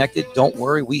stay connected? Don't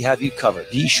worry, we have you covered.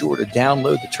 Be sure to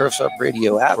download the Turf's Up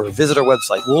Radio app or visit our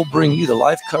website. We'll bring you the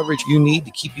live coverage you need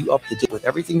to keep you up to date with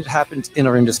everything that happens in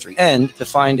our industry. And to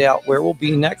find out where we'll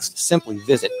be next, simply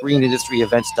visit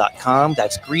greenindustryevents.com.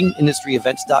 That's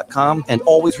greenindustryevents.com. And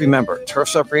always remember,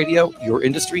 Turf's Up Radio, your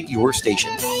industry, your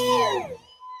station.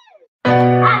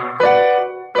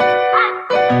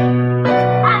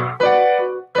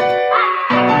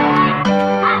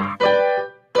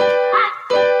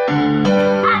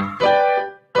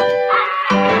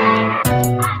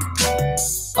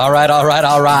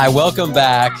 All right. Welcome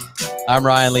back. I'm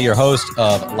Ryan Lee, your host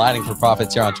of Lighting for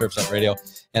Profits here on Turf's Up Radio,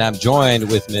 and I'm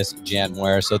joined with Miss Jan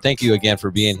Moyer. So thank you again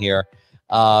for being here.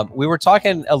 We were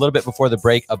talking a little bit before the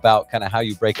break about kind of how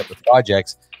you break up the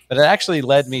projects, but it actually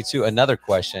led me to another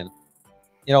question.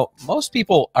 You know, most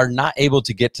people are not able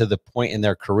to get to the point in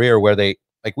their career where they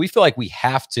Like we feel like we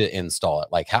have to install it.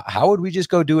 Like how would we just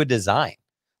go do a design?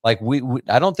 Like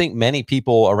I don't think many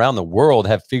people around the world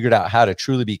have figured out how to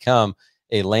truly become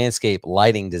a landscape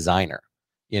lighting designer.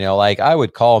 You know, like I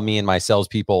would call me and my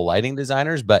salespeople lighting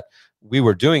designers, but we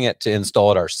were doing it to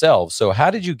install it ourselves. So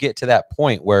how did you get to that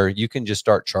point where you can just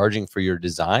start charging for your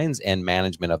designs and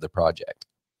management of the project?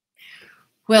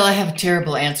 Well, I have a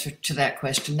terrible answer to that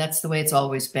question. That's the way it's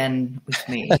always been with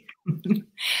me.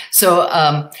 So,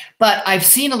 but I've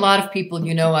seen a lot of people,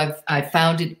 you know, I've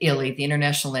founded ILI, the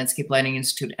International Landscape Lighting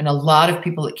Institute, and a lot of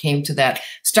people that came to that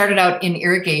started out in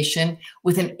irrigation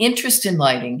with an interest in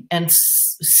lighting, and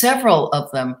several of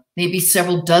them, maybe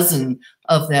several dozen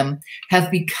of them,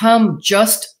 have become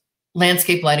just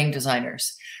landscape lighting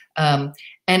designers. And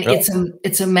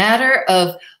it's a matter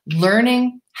of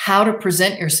learning how to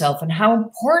present yourself and how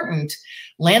important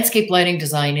landscape lighting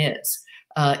design is.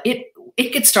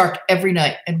 It gets dark every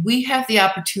night, and we have the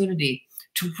opportunity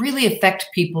to really affect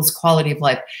people's quality of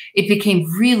life. It became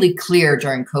really clear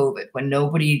during COVID when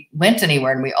nobody went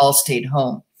anywhere and we all stayed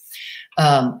home.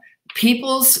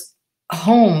 People's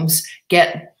homes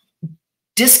get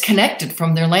disconnected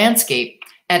from their landscape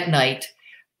at night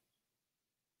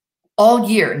all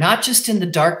year, not just in the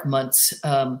dark months,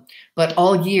 but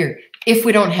all year, if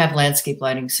we don't have landscape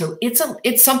lighting. So it's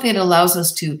something that allows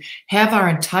us to have our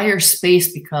entire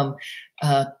space become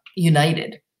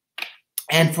united,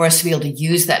 and for us to be able to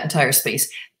use that entire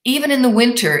space, even in the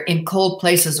winter in cold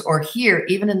places, or here,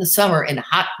 even in the summer in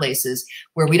hot places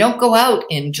where we don't go out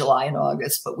in July and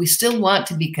August, but we still want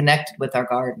to be connected with our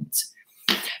gardens.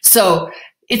 So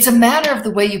it's a matter of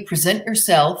the way you present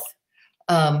yourself.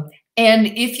 And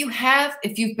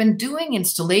if you've been doing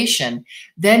installation,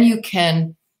 then you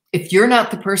can, if you're not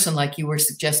the person like you were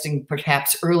suggesting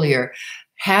perhaps earlier,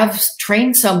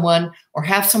 train someone or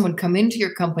have someone come into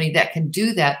your company that can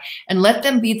do that, and let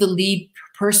them be the lead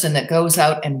person that goes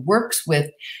out and works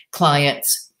with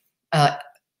clients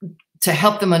to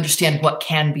help them understand what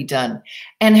can be done,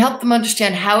 and help them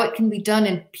understand how it can be done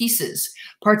in pieces,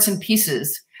 parts and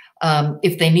pieces,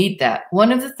 if they need that.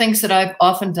 One of the things that I've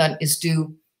often done is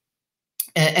do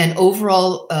an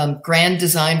overall grand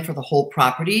design for the whole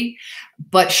property,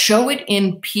 but show it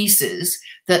in pieces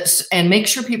and make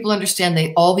sure people understand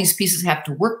all these pieces have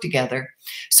to work together,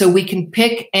 so we can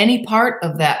pick any part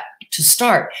of that to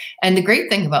start. And the great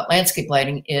thing about landscape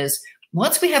lighting is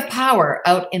once we have power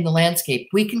out in the landscape,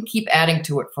 we can keep adding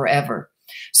to it forever.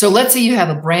 So let's say you have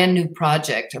a brand new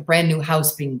project, a brand new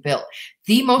house being built.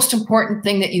 The most important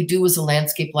thing that you do as a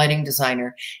landscape lighting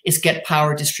designer is get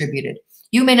power distributed.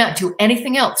 You may not do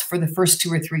anything else for the first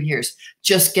 2 or 3 years.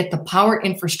 Just get the power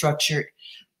infrastructure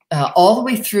all the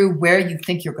way through where you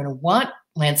think you're going to want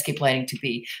landscape lighting to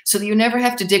be, so that you never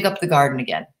have to dig up the garden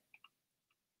again.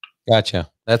 Gotcha.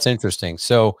 That's interesting.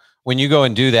 So when you go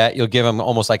and do that, you'll give them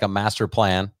almost like a master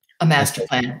plan. A master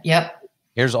plan. Yep.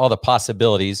 Here's all the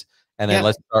possibilities. And then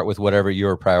let's start with whatever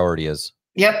your priority is.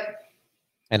 Yep.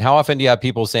 And how often do you have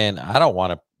people saying, I don't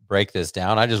want to break this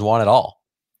down, I just want it all?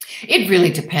 It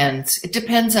really depends. It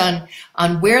depends on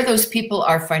where those people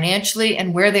are financially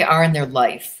and where they are in their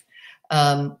life.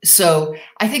 So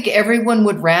I think everyone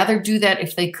would rather do that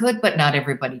if they could, but not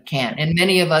everybody can. And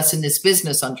many of us in this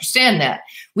business understand that.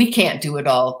 We can't do it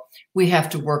all. We have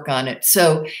to work on it.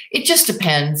 So it just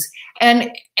depends.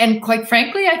 And quite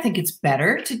frankly, I think it's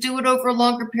better to do it over a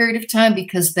longer period of time,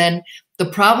 because then the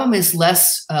problem is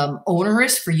less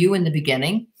onerous for you in the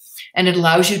beginning. And it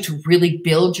allows you to really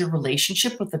build your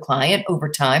relationship with the client over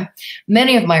time.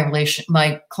 Many of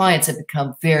my clients have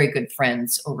become very good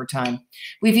friends over time.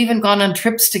 We've even gone on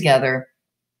trips together.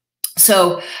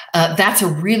 So that's a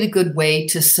really good way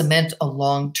to cement a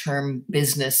long-term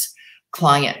business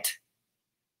client.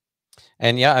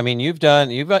 And yeah, I mean, you've done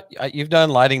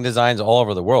lighting designs all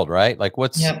over the world, right? Like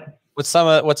what's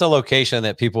a location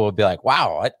that people would be like,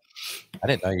 wow, I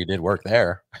didn't know you did work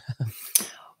there.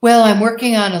 Well, I'm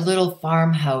working on a little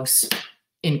farmhouse,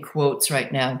 in quotes,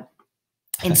 right now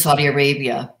in Saudi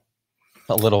Arabia.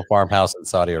 A little farmhouse in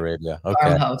Saudi Arabia. Okay.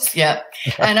 Farmhouse, yeah.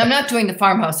 And I'm not doing the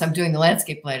farmhouse, I'm doing the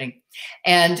landscape lighting.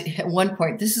 And at one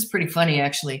point, this is pretty funny,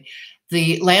 actually,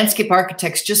 the landscape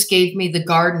architects just gave me the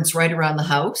gardens right around the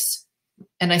house.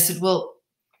 And I said, well,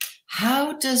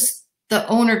 how does the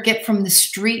owner get from the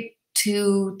street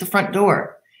to the front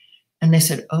door? And they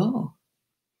said, oh.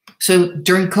 So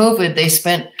during COVID, they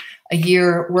spent a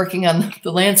year working on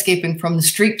the landscaping from the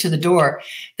street to the door.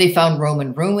 They found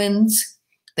Roman ruins.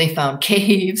 They found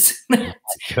caves.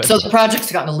 So the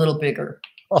project's gotten a little bigger.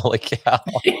 Holy cow.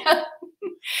 Yeah.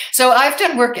 So I've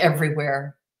done work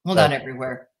everywhere. Well, not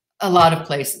everywhere. A lot of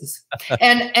places.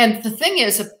 And the thing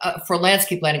is, for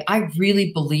landscape lighting, I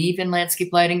really believe in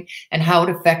landscape lighting and how it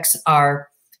affects our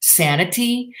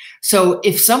sanity. So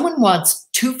if someone wants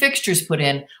 2 fixtures put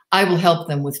in, I will help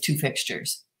them with 2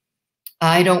 fixtures.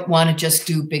 I don't want to just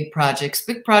do big projects.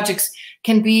 Big projects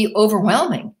can be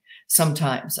overwhelming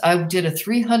sometimes. I did a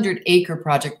 300-acre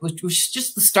project, which was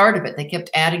just the start of it. They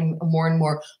kept adding more and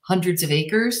more hundreds of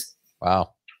acres.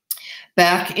 Wow.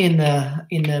 Back in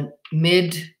the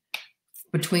mid,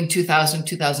 between 2000 and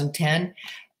 2010.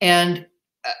 And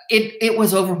it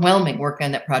was overwhelming working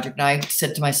on that project. And I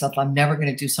said to myself, I'm never going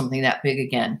to do something that big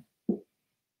again.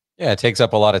 Yeah, it takes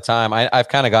up a lot of time. I've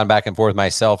kind of gone back and forth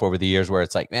myself over the years where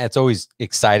it's like, man, it's always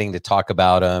exciting to talk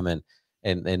about them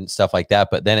and stuff like that.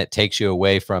 But then it takes you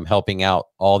away from helping out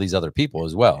all these other people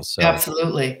as well. So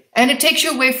absolutely. And it takes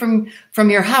you away from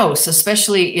your house,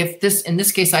 especially if in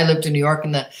this case, I lived in New York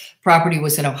and the property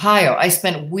was in Ohio. I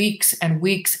spent weeks and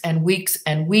weeks and weeks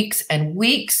and weeks and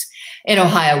weeks in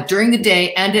Ohio during the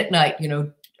day and at night,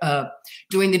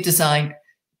 doing the design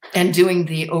and doing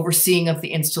the overseeing of the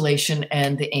installation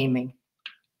and the aiming.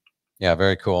 Yeah,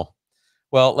 very cool.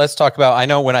 Well, let's talk about, I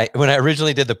know when I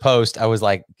originally did the post, I was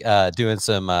like doing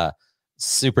some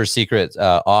super secret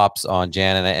ops on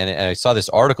Jan. And I saw this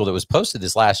article that was posted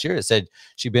this last year. It said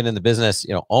she'd been in the business,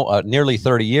 nearly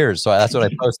 30 years. So that's what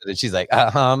I posted. And she's like,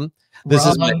 this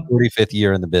is my 45th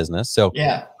year in the business. So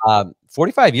yeah,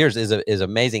 45 years is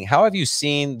amazing. How have you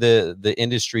seen the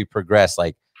industry progress,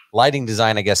 like lighting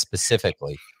design, I guess,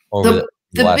 specifically?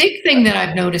 The big thing that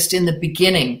I've noticed in the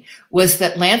beginning was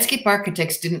that landscape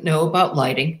architects didn't know about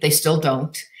lighting. They still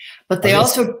don't, but they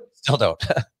also still don't.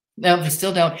 No, they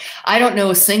still don't. I don't know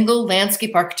a single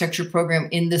landscape architecture program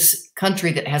in this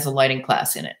country that has a lighting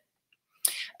class in it.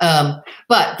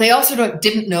 But they also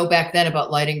didn't know back then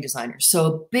about lighting designers. So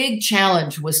a big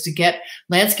challenge was to get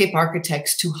landscape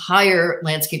architects to hire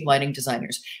landscape lighting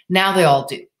designers. Now they all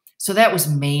do. So that was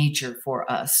major for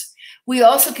us. We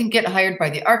also can get hired by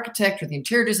the architect or the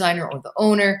interior designer or the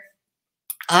owner.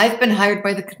 I've been hired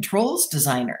by the controls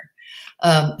designer.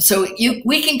 So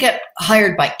we can get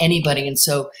hired by anybody. And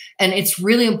it's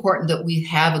really important that we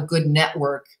have a good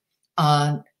network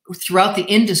throughout the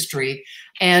industry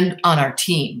and on our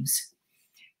teams.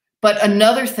 But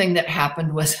another thing that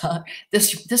happened was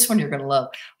this one you're going to love.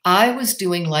 I was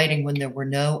doing lighting when there were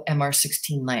no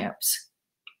MR16 lamps.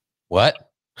 What?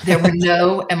 There were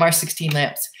no MR16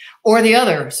 lamps or the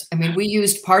others. I mean, we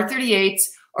used par 38s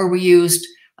or we used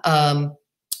par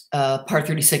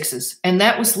 36s. And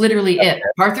that was literally it.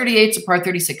 Par 38s or par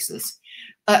 36s.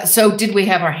 So did we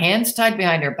have our hands tied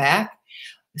behind our back?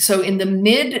 So in the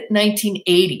mid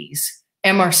 1980s,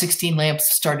 MR16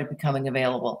 lamps started becoming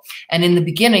available. And in the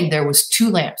beginning, there was 2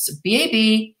 lamps,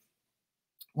 BAB,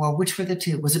 well, which were the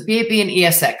 2? Was it BAB and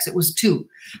ESX? It was 2.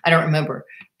 I don't remember.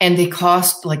 And they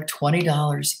cost like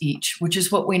 $20 each, which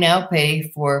is what we now pay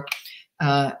for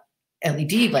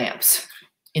LED lamps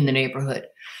in the neighborhood.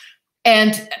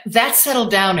 And that settled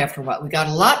down after a while. We got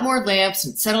a lot more lamps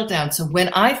and settled down. So when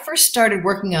I first started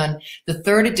working on the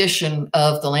 3rd edition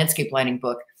of the landscape lighting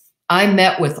book, I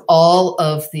met with all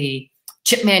of the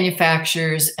chip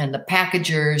manufacturers and the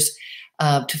packagers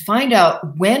to find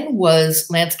out when was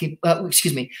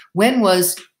when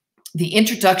was the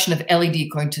introduction of LED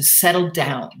going to settle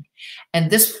down. And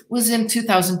this was in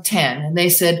 2010. And they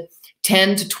said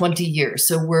 10 to 20 years.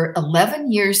 So we're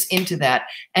 11 years into that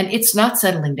and it's not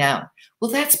settling down. Well,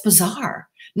 that's bizarre.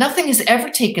 Nothing has ever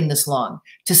taken this long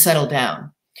to settle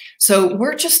down. So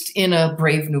we're just in a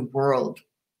brave new world.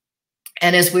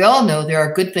 And as we all know, there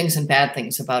are good things and bad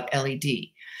things about LED.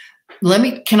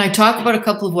 Can I talk about a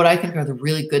couple of what I think are the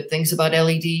really good things about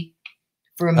LED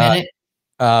for a minute?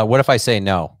 What if I say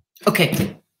no?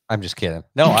 Okay. I'm just kidding.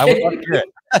 No, I would love to hear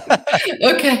it.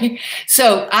 Okay.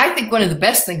 So I think one of the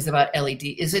best things about LED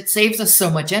is it saves us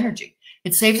so much energy.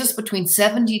 It saves us between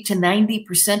 70 to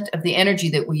 90% of the energy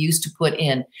that we used to put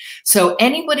in. So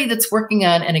anybody that's working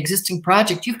on an existing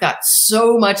project, you've got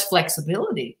so much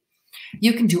flexibility.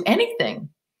 You can do anything.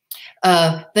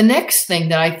 The next thing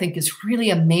that I think is really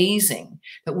amazing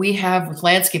that we have with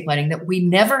landscape lighting that we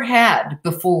never had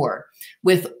before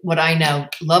with what I now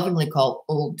lovingly call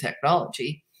old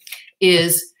technology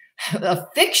is a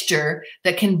fixture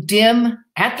that can dim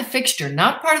at the fixture,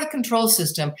 not part of the control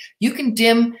system. You can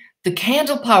dim the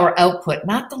candle power output,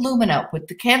 not the lumen output,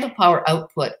 the candle power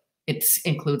output. It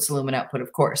includes the lumen output,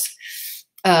 of course,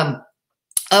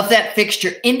 of that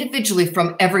fixture individually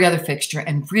from every other fixture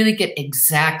and really get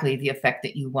exactly the effect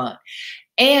that you want.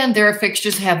 And there are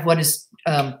fixtures that have what is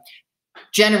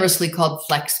generously called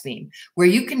flex beam, where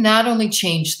you can not only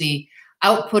change the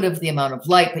output of the amount of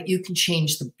light, but you can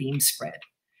change the beam spread.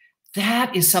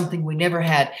 That is something we never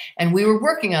had. And we were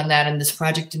working on that in this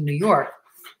project in New York.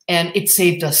 And it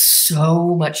saved us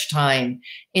so much time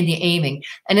in the aiming.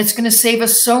 And it's going to save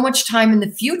us so much time in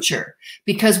the future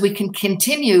because we can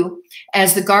continue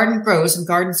as the garden grows, and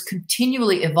gardens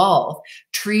continually evolve.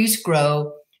 Trees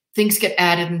grow, things get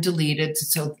added and deleted.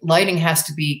 So lighting has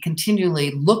to be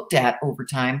continually looked at over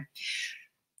time.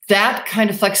 That kind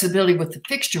of flexibility with the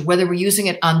fixture, whether we're using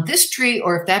it on this tree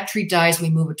or if that tree dies, we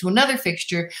move it to another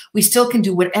fixture, we still can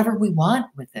do whatever we want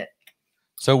with it.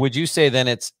 So would you say then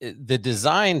it's the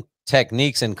design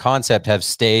techniques and concept have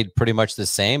stayed pretty much the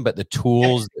same, but the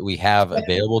tools that we have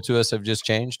available to us have just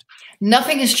changed?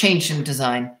 Nothing has changed in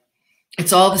design.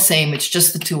 It's all the same. It's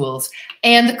just the tools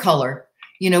and the color.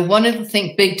 You know, one of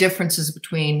the big differences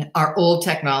between our old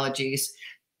technologies,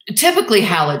 typically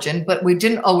halogen, but we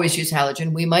didn't always use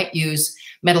halogen. We might use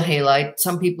metal halide.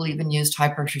 Some people even used high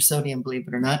pressure sodium, believe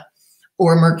it or not,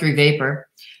 or mercury vapor.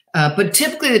 But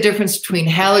typically the difference between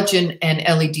halogen and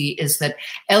LED is that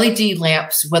LED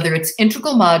lamps, whether it's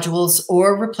integral modules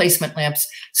or replacement lamps,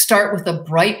 start with a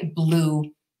bright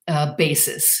blue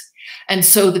basis. And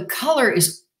so the color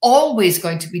is always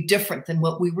going to be different than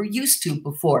what we were used to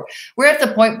before. We're at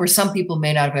the point where some people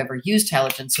may not have ever used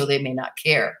halogen, so they may not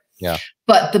care. Yeah.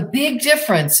 But the big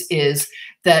difference is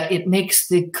that it makes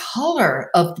the color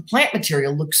of the plant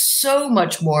material look so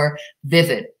much more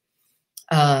vivid.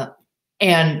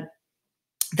 And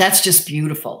that's just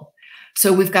beautiful.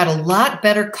 So we've got a lot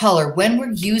better color when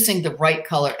we're using the right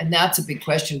color. And that's a big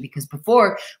question because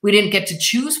before we didn't get to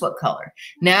choose what color.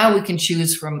 Now we can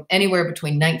choose from anywhere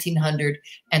between 1900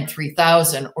 and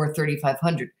 3000 or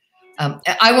 3500.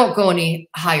 I won't go any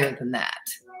higher than that.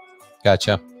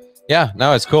 Gotcha. Yeah,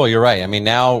 no, it's cool. You're right. I mean,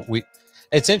 now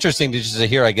it's interesting to just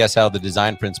hear, I guess, how the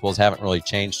design principles haven't really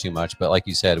changed too much. But like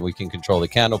you said, we can control the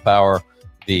candle power,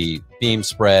 the beam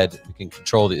spread, we can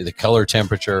control the color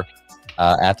temperature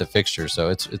at the fixture. So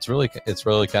it's really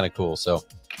kind of cool. So,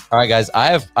 all right, guys,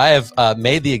 I have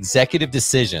made the executive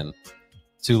decision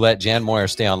to let Jan Moyer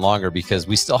stay on longer because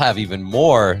we still have even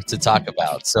more to talk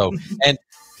about. So, and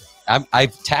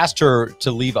I've tasked her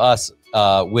to leave us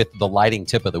with the lighting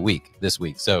tip of the week this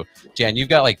week. So, Jan, you've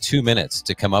got like 2 minutes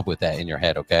to come up with that in your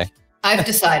head. Okay. I've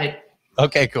decided.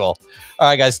 Okay, cool. All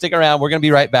right, guys, stick around. We're going to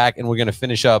be right back and we're going to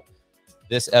finish up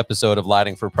this episode of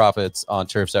Lighting for Profits on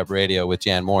Turf's Up Radio with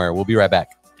Jan Moyer. We'll be right back.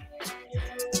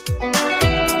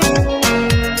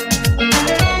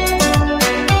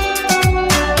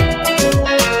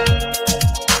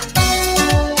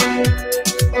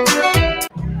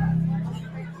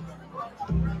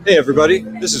 Hey everybody,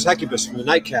 this is Hecubus from the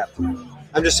Nightcap.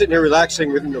 I'm just sitting here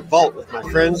relaxing within the vault with my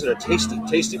friends and a tasty,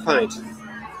 tasty pint.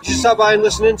 You should stop by and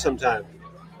listen in sometime.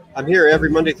 I'm here every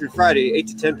Monday through Friday, 8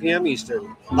 to 10 p.m.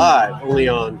 Eastern, live only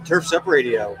on Turf's Up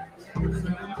Radio.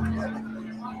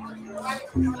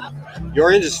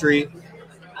 Your industry,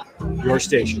 your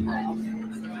station.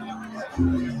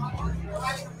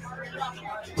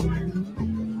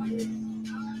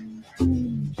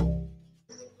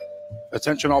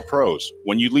 Attention all pros.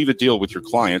 When you leave a deal with your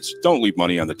clients, don't leave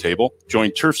money on the table. Join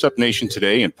Turf's Up Nation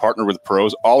today and partner with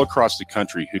pros all across the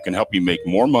country who can help you make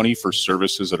more money for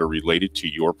services that are related to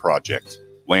your project.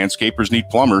 Landscapers need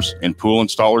plumbers, and pool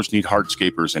installers need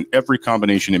hardscapers, and every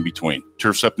combination in between.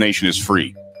 Turf's Up Nation is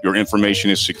free. Your information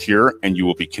is secure, and you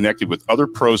will be connected with other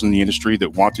pros in the industry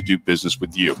that want to do business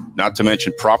with you. Not to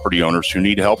mention property owners who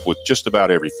need help with just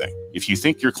about everything. If you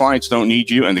think your clients don't need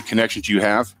you and the connections you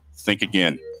have, think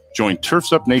again. Join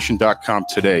turfsupnation.com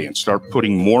today and start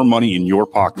putting more money in your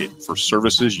pocket for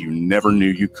services you never knew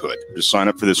you could. To sign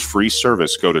up for this free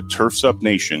service, go to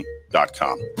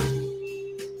turfsupnation.com.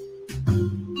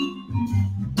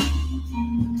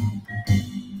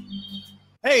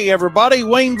 Hey everybody,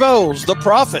 Wayne Vowles, the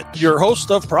Prophet, your host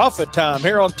of Profit Time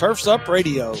here on Turf's Up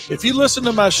Radio. If you listen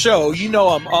to my show, you know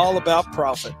I'm all about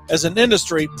profit. As an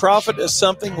industry, profit is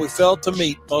something we fail to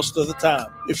meet most of the time.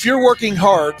 If you're working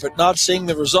hard but not seeing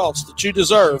the results that you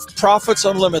deserve, Profits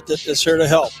Unlimited is here to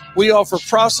help. We offer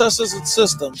processes and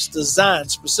systems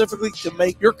designed specifically to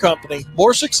make your company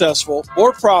more successful,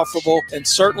 more profitable, and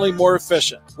certainly more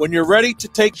efficient. When you're ready to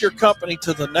take your company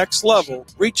to the next level,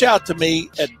 reach out to me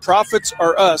at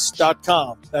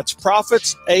profitsareus.com. That's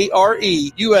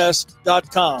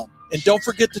profitsareus.com. And don't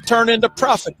forget to turn into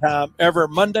Profit Time every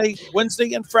Monday,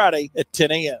 Wednesday, and Friday at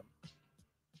 10 a.m.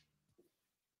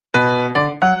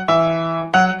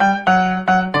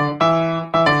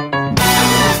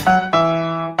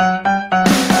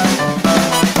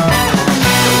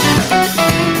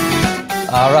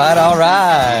 All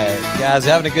right. Guys,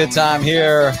 having a good time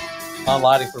here on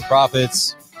Lighting for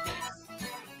Profits.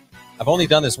 I've only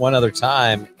done this one other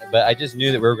time, but I just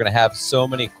knew that we were going to have so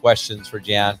many questions for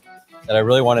Jan that I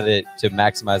really wanted to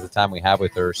maximize the time we have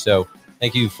with her. So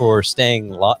thank you for staying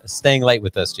late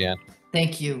with us, Jan.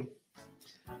 Thank you.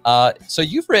 So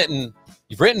you've written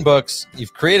books,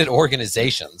 you've created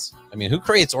organizations. I mean, who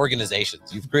creates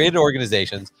organizations? You've created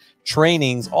organizations,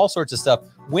 trainings, all sorts of stuff.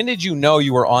 When did you know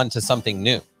you were on to something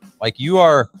new? Like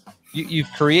you've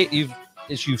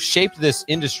shaped this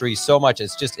industry so much,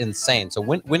 it's just insane. So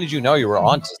when did you know you were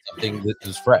on to something that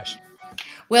was fresh?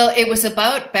 Well, it was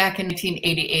about back in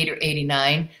 1988 or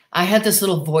 89. I had this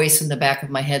little voice in the back of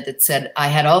my head that said I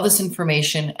had all this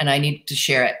information and I needed to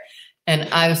share it. And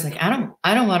I was like, I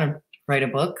don't want to write a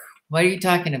book. What are you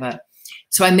talking about?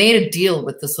 So I made a deal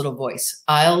with this little voice.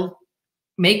 I'll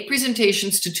make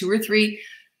presentations to 2 or 3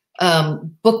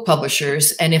 book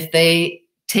publishers. And if they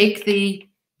take the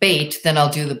bait, then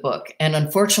I'll do the book. And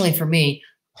unfortunately for me,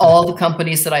 all the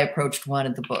companies that I approached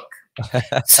wanted the book.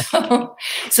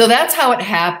 So that's how it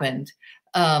happened.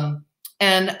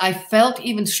 And I felt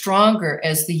even stronger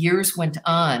as the years went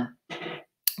on.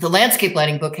 The landscape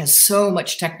lighting book has so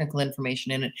much technical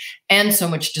information in it and so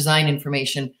much design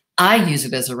information. I use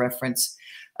it as a reference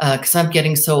because I'm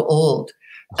getting so old.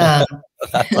 But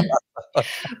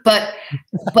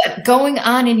going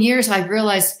on in years, I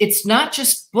realized it's not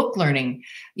just book learning.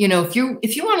 You know, if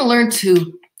you want to learn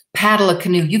to paddle a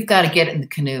canoe, you've got to get in the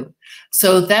canoe.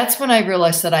 So that's when I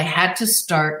realized that I had to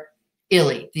start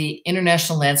ILLI, the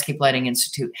International Landscape Lighting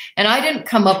Institute. And I didn't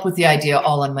come up with the idea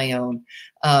all on my own.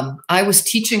 I was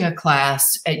teaching a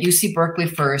class at UC Berkeley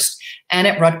first and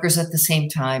at Rutgers at the same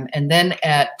time, and then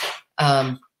at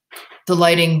the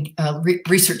Lighting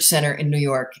Research Center in New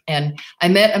York. And I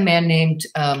met a man named,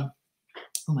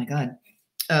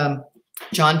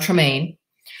 John Tremaine,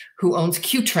 who owns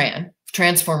Qtran,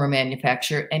 transformer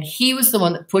manufacturer. And he was the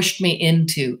one that pushed me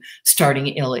into starting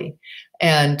ILLI.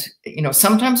 And, you know,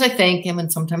 sometimes I thank him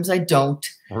and sometimes I don't.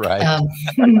 Right.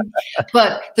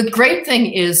 But the great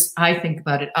thing is, I think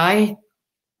about it, I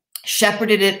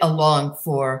shepherded it along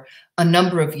for a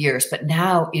number of years, but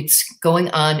now it's going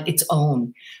on its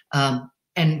own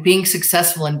and being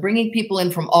successful and bringing people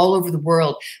in from all over the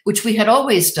world, which we had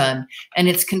always done, and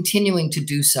it's continuing to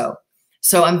do so.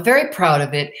 So I'm very proud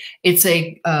of it. It's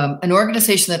an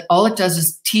organization that all it does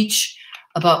is teach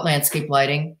about landscape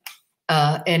lighting,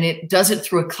 and it does it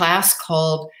through a class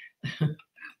called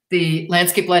the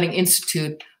Landscape Lighting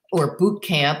Institute, or boot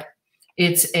camp.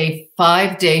 It's a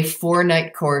 5-day,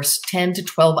 4-night course, 10 to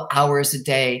 12 hours a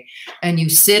day. And you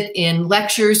sit in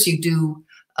lectures, you do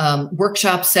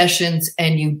workshop sessions,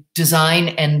 and you design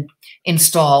and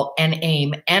install and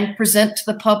aim and present to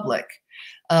the public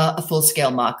a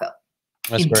full-scale mock-up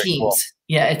in teams. Cool.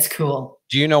 Yeah, it's cool.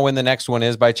 Do you know when the next one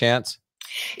is by chance?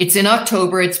 It's in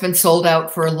October. It's been sold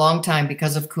out for a long time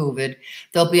because of COVID.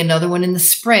 There'll be another one in the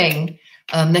spring,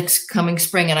 next coming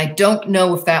spring. And I don't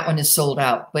know if that one is sold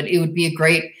out, but it would be a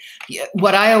great,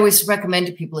 what I always recommend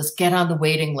to people is get on the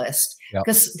waiting list,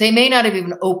 because they may not have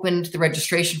even opened the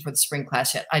registration for the spring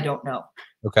class yet. I don't know.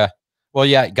 Okay. Well,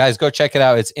 yeah, guys, go check it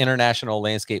out. It's International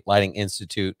Landscape Lighting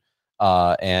Institute.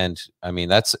 And I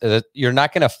mean, you're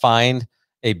not going to find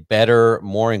a better,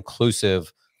 more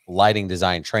inclusive lighting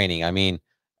design training. I mean,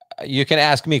 you can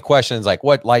ask me questions like,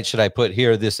 what light should I put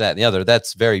here, this, that, and the other.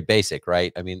 That's very basic,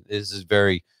 right? I mean, this is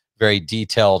very, very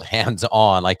detailed,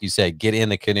 hands-on, like you said, get in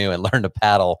the canoe and learn to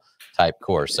paddle type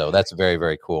course. So that's very,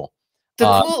 very cool.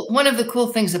 One of the cool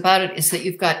things about it is that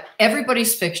you've got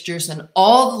everybody's fixtures and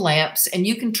all the lamps, and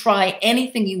you can try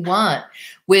anything you want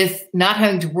with not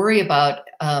having to worry about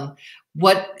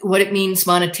what it means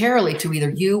monetarily to either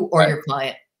you or your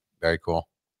client. Very cool.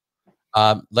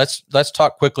 Let's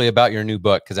talk quickly about your new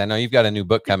book, because I know you've got a new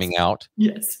book coming out.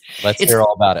 Yes. Let's hear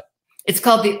all about it. It's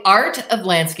called The Art of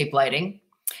Landscape Lighting.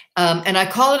 And I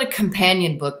call it a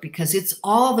companion book because it's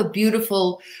all the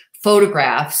beautiful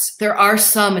photographs. There are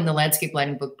some in the landscape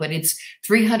lighting book, but it's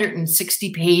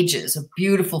 360 pages of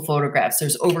beautiful photographs.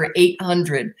 There's over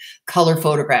 800 color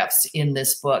photographs in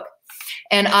this book.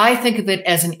 And I think of it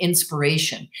as an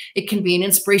inspiration. It can be an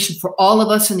inspiration for all of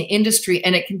us in the industry,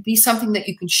 and it can be something that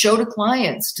you can show to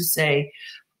clients to say,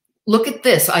 look at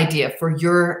this idea for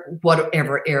your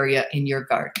whatever area in your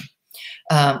garden.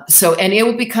 And it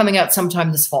will be coming out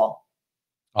sometime this fall.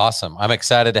 Awesome. I'm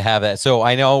excited to have that. So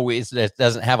I know it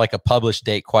doesn't have like a published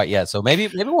date quite yet. So maybe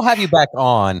we'll have you back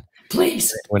on.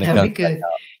 Please. That would be good.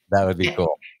 That would be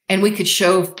cool. And we could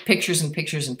show pictures and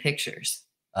pictures and pictures.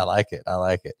 I like it. I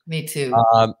like it. Me too.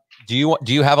 Do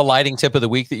you have a lighting tip of the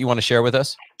week that you want to share with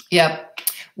us? Yep.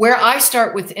 Where I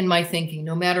start with in my thinking,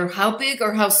 no matter how big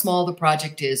or how small the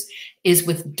project is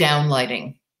with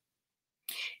downlighting.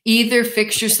 either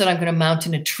fixtures that I'm going to mount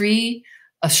in a tree,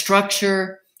 a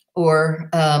structure, or,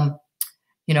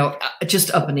 you know,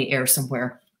 just up in the air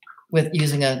somewhere with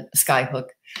using a sky hook.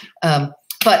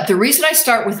 But the reason I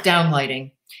start with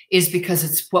downlighting is because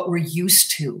it's what we're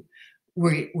used to.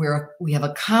 We have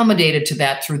accommodated to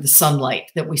that through the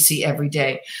sunlight that we see every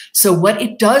day. So what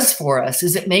it does for us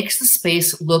is it makes the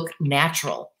space look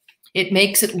natural. It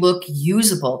makes it look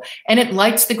usable, and it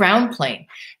lights the ground plane.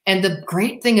 And the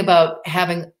great thing about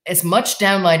having as much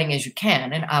downlighting as you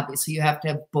can, and obviously you have to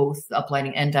have both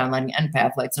uplighting and downlighting and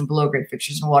path lights and below grade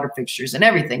fixtures and water fixtures and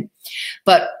everything.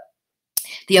 But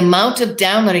the amount of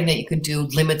downlighting that you can do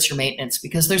limits your maintenance,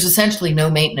 because there's essentially no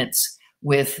maintenance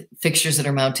with fixtures that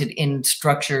are mounted in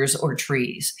structures or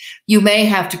trees. You may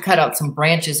have to cut out some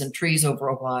branches and trees over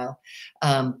a while,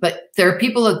 but there are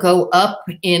people that go up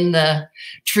in the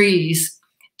trees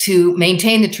to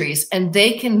maintain the trees, and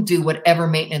they can do whatever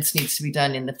maintenance needs to be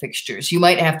done in the fixtures. You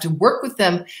might have to work with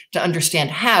them to understand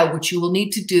how, which you will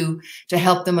need to do to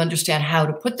help them understand how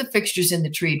to put the fixtures in the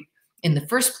tree in the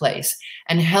first place,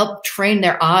 and help train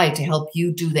their eye to help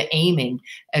you do the aiming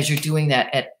as you're doing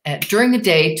that during the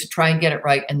day to try and get it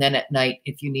right, and then at night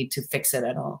if you need to fix it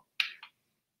at all.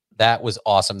 That was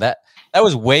awesome. That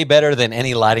was way better than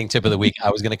any lighting tip of the week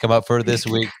I was going to come up for this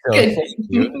week. So thank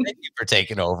you for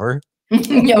taking over.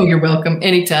 No, you're welcome.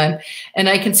 Anytime. And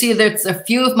I can see that a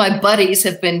few of my buddies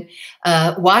have been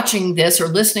watching this or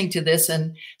listening to this,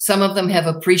 and some of them have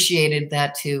appreciated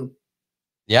that too.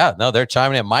 Yeah, no, they're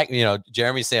chiming in. Mike, you know,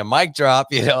 Jeremy's saying mic drop,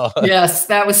 you know. Yes,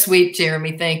 that was sweet,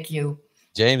 Jeremy. Thank you.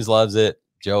 James loves it.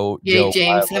 Joe.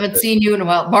 James, haven't seen you in a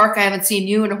while. Mark, I haven't seen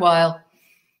you in a while.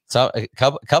 So a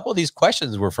couple of these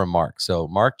questions were from Mark. So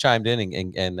Mark chimed in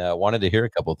and wanted to hear a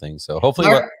couple of things. So hopefully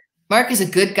Mark is a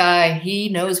good guy. He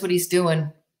knows what he's doing.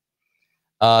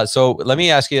 So let me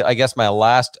ask you, I guess my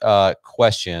last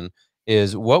question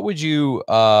is, what would you,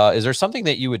 is there something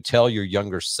that you would tell your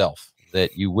younger self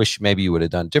that you wish maybe you would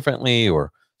have done differently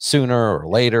or sooner or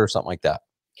later or something like that?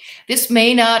 This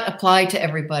may not apply to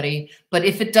everybody, but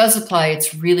if it does apply,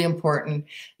 it's really important.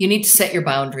 You need to set your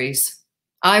boundaries.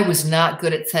 I was not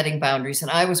good at setting boundaries,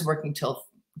 and I was working till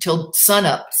sun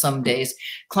up some days.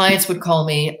 Clients would call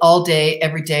me all day,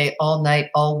 every day, all night,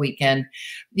 all weekend.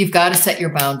 You've got to set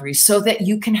your boundaries so that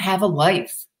you can have a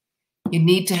life. You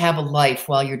need to have a life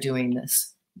while you're doing this.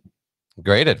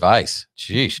 Great advice.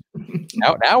 Sheesh.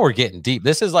 Now we're getting deep.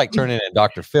 This is like turning into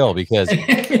Dr. Phil, because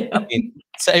I mean,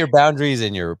 set your boundaries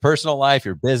in your personal life,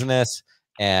 your business,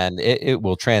 and it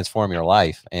will transform your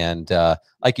life. And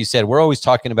like you said, we're always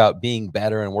talking about being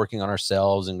better and working on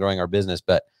ourselves and growing our business,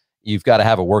 but you've got to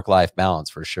have a work-life balance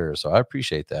for sure. So I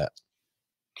appreciate that.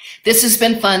 This has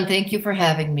been fun. Thank you for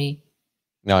having me.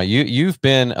 No, you've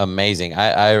been amazing.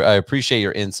 I appreciate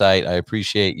your insight. I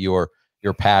appreciate your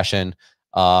passion.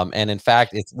 And in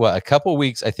fact, it's a couple of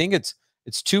weeks. I think it's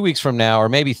 2 weeks from now, or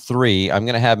maybe 3. I'm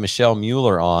going to have Michelle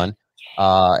Mueller on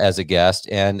as a guest,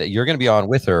 and you're going to be on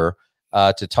with her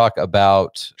to talk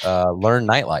about Learn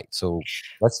Nightlight. So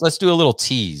let's do a little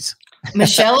tease.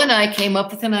 Michelle and I came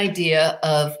up with an idea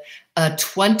of a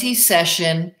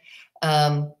 20-session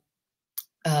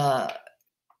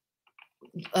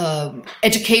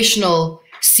educational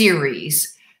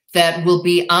series that will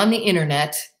be on the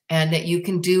internet and that you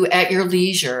can do at your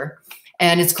leisure.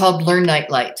 And it's called Learn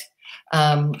Nightlight.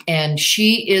 And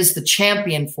she is the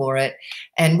champion for it.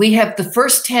 And we have the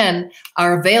first 10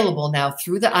 are available now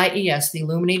through the IES, the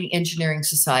Illuminating Engineering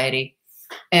Society.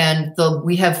 And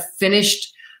we have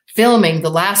finished filming the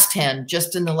last 10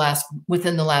 just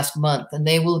within the last month. And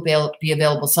they will be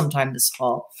available sometime this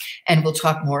fall. And we'll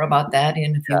talk more about that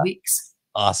in a few weeks.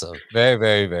 Awesome. Very,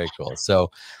 very, very cool.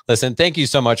 So listen, thank you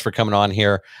so much for coming on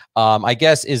here. I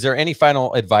guess, is there any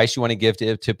final advice you want to give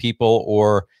to people,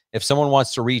 or if someone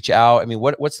wants to reach out, I mean,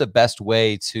 what's the best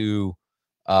way to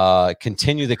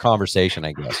continue the conversation,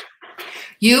 I guess?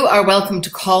 You are welcome to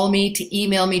call me, to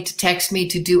email me, to text me,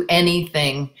 to do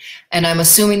anything. And I'm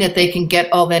assuming that they can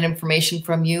get all that information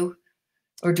from you,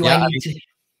 or do I need to?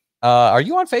 Are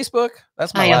you on Facebook?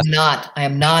 That's my I am not. I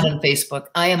am not on Facebook.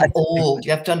 I am old.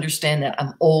 You have to understand that.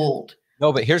 I'm old.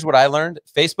 No, but here's what I learned.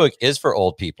 Facebook is for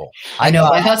old people. I know.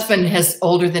 My husband is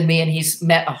older than me, and he's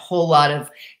met a whole lot of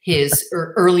his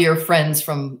earlier friends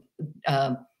from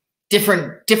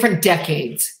different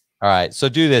decades. All right. So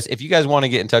do this. If you guys want to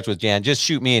get in touch with Jan, just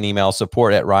shoot me an email,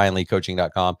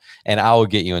 support@ryanleecoaching.com, and I will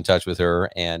get you in touch with her.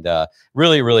 And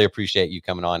really, really appreciate you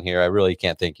coming on here. I really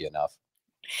can't thank you enough.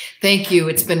 Thank you.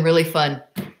 It's been really fun.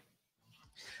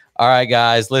 All right,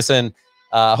 guys, listen,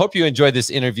 I hope you enjoyed this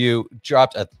interview.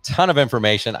 Dropped a ton of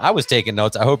information. I was taking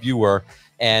notes. I hope you were.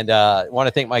 And I want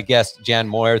to thank my guest, Jan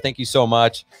Moyer. Thank you so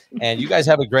much. And you guys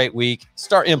have a great week.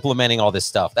 Start implementing all this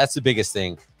stuff. That's the biggest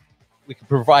thing. We can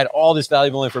provide all this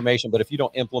valuable information, but if you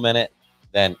don't implement it,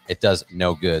 then it does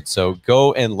no good. So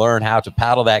go and learn how to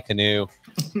paddle that canoe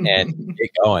and get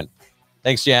going.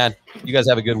 Thanks, Jan. You guys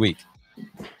have a good week.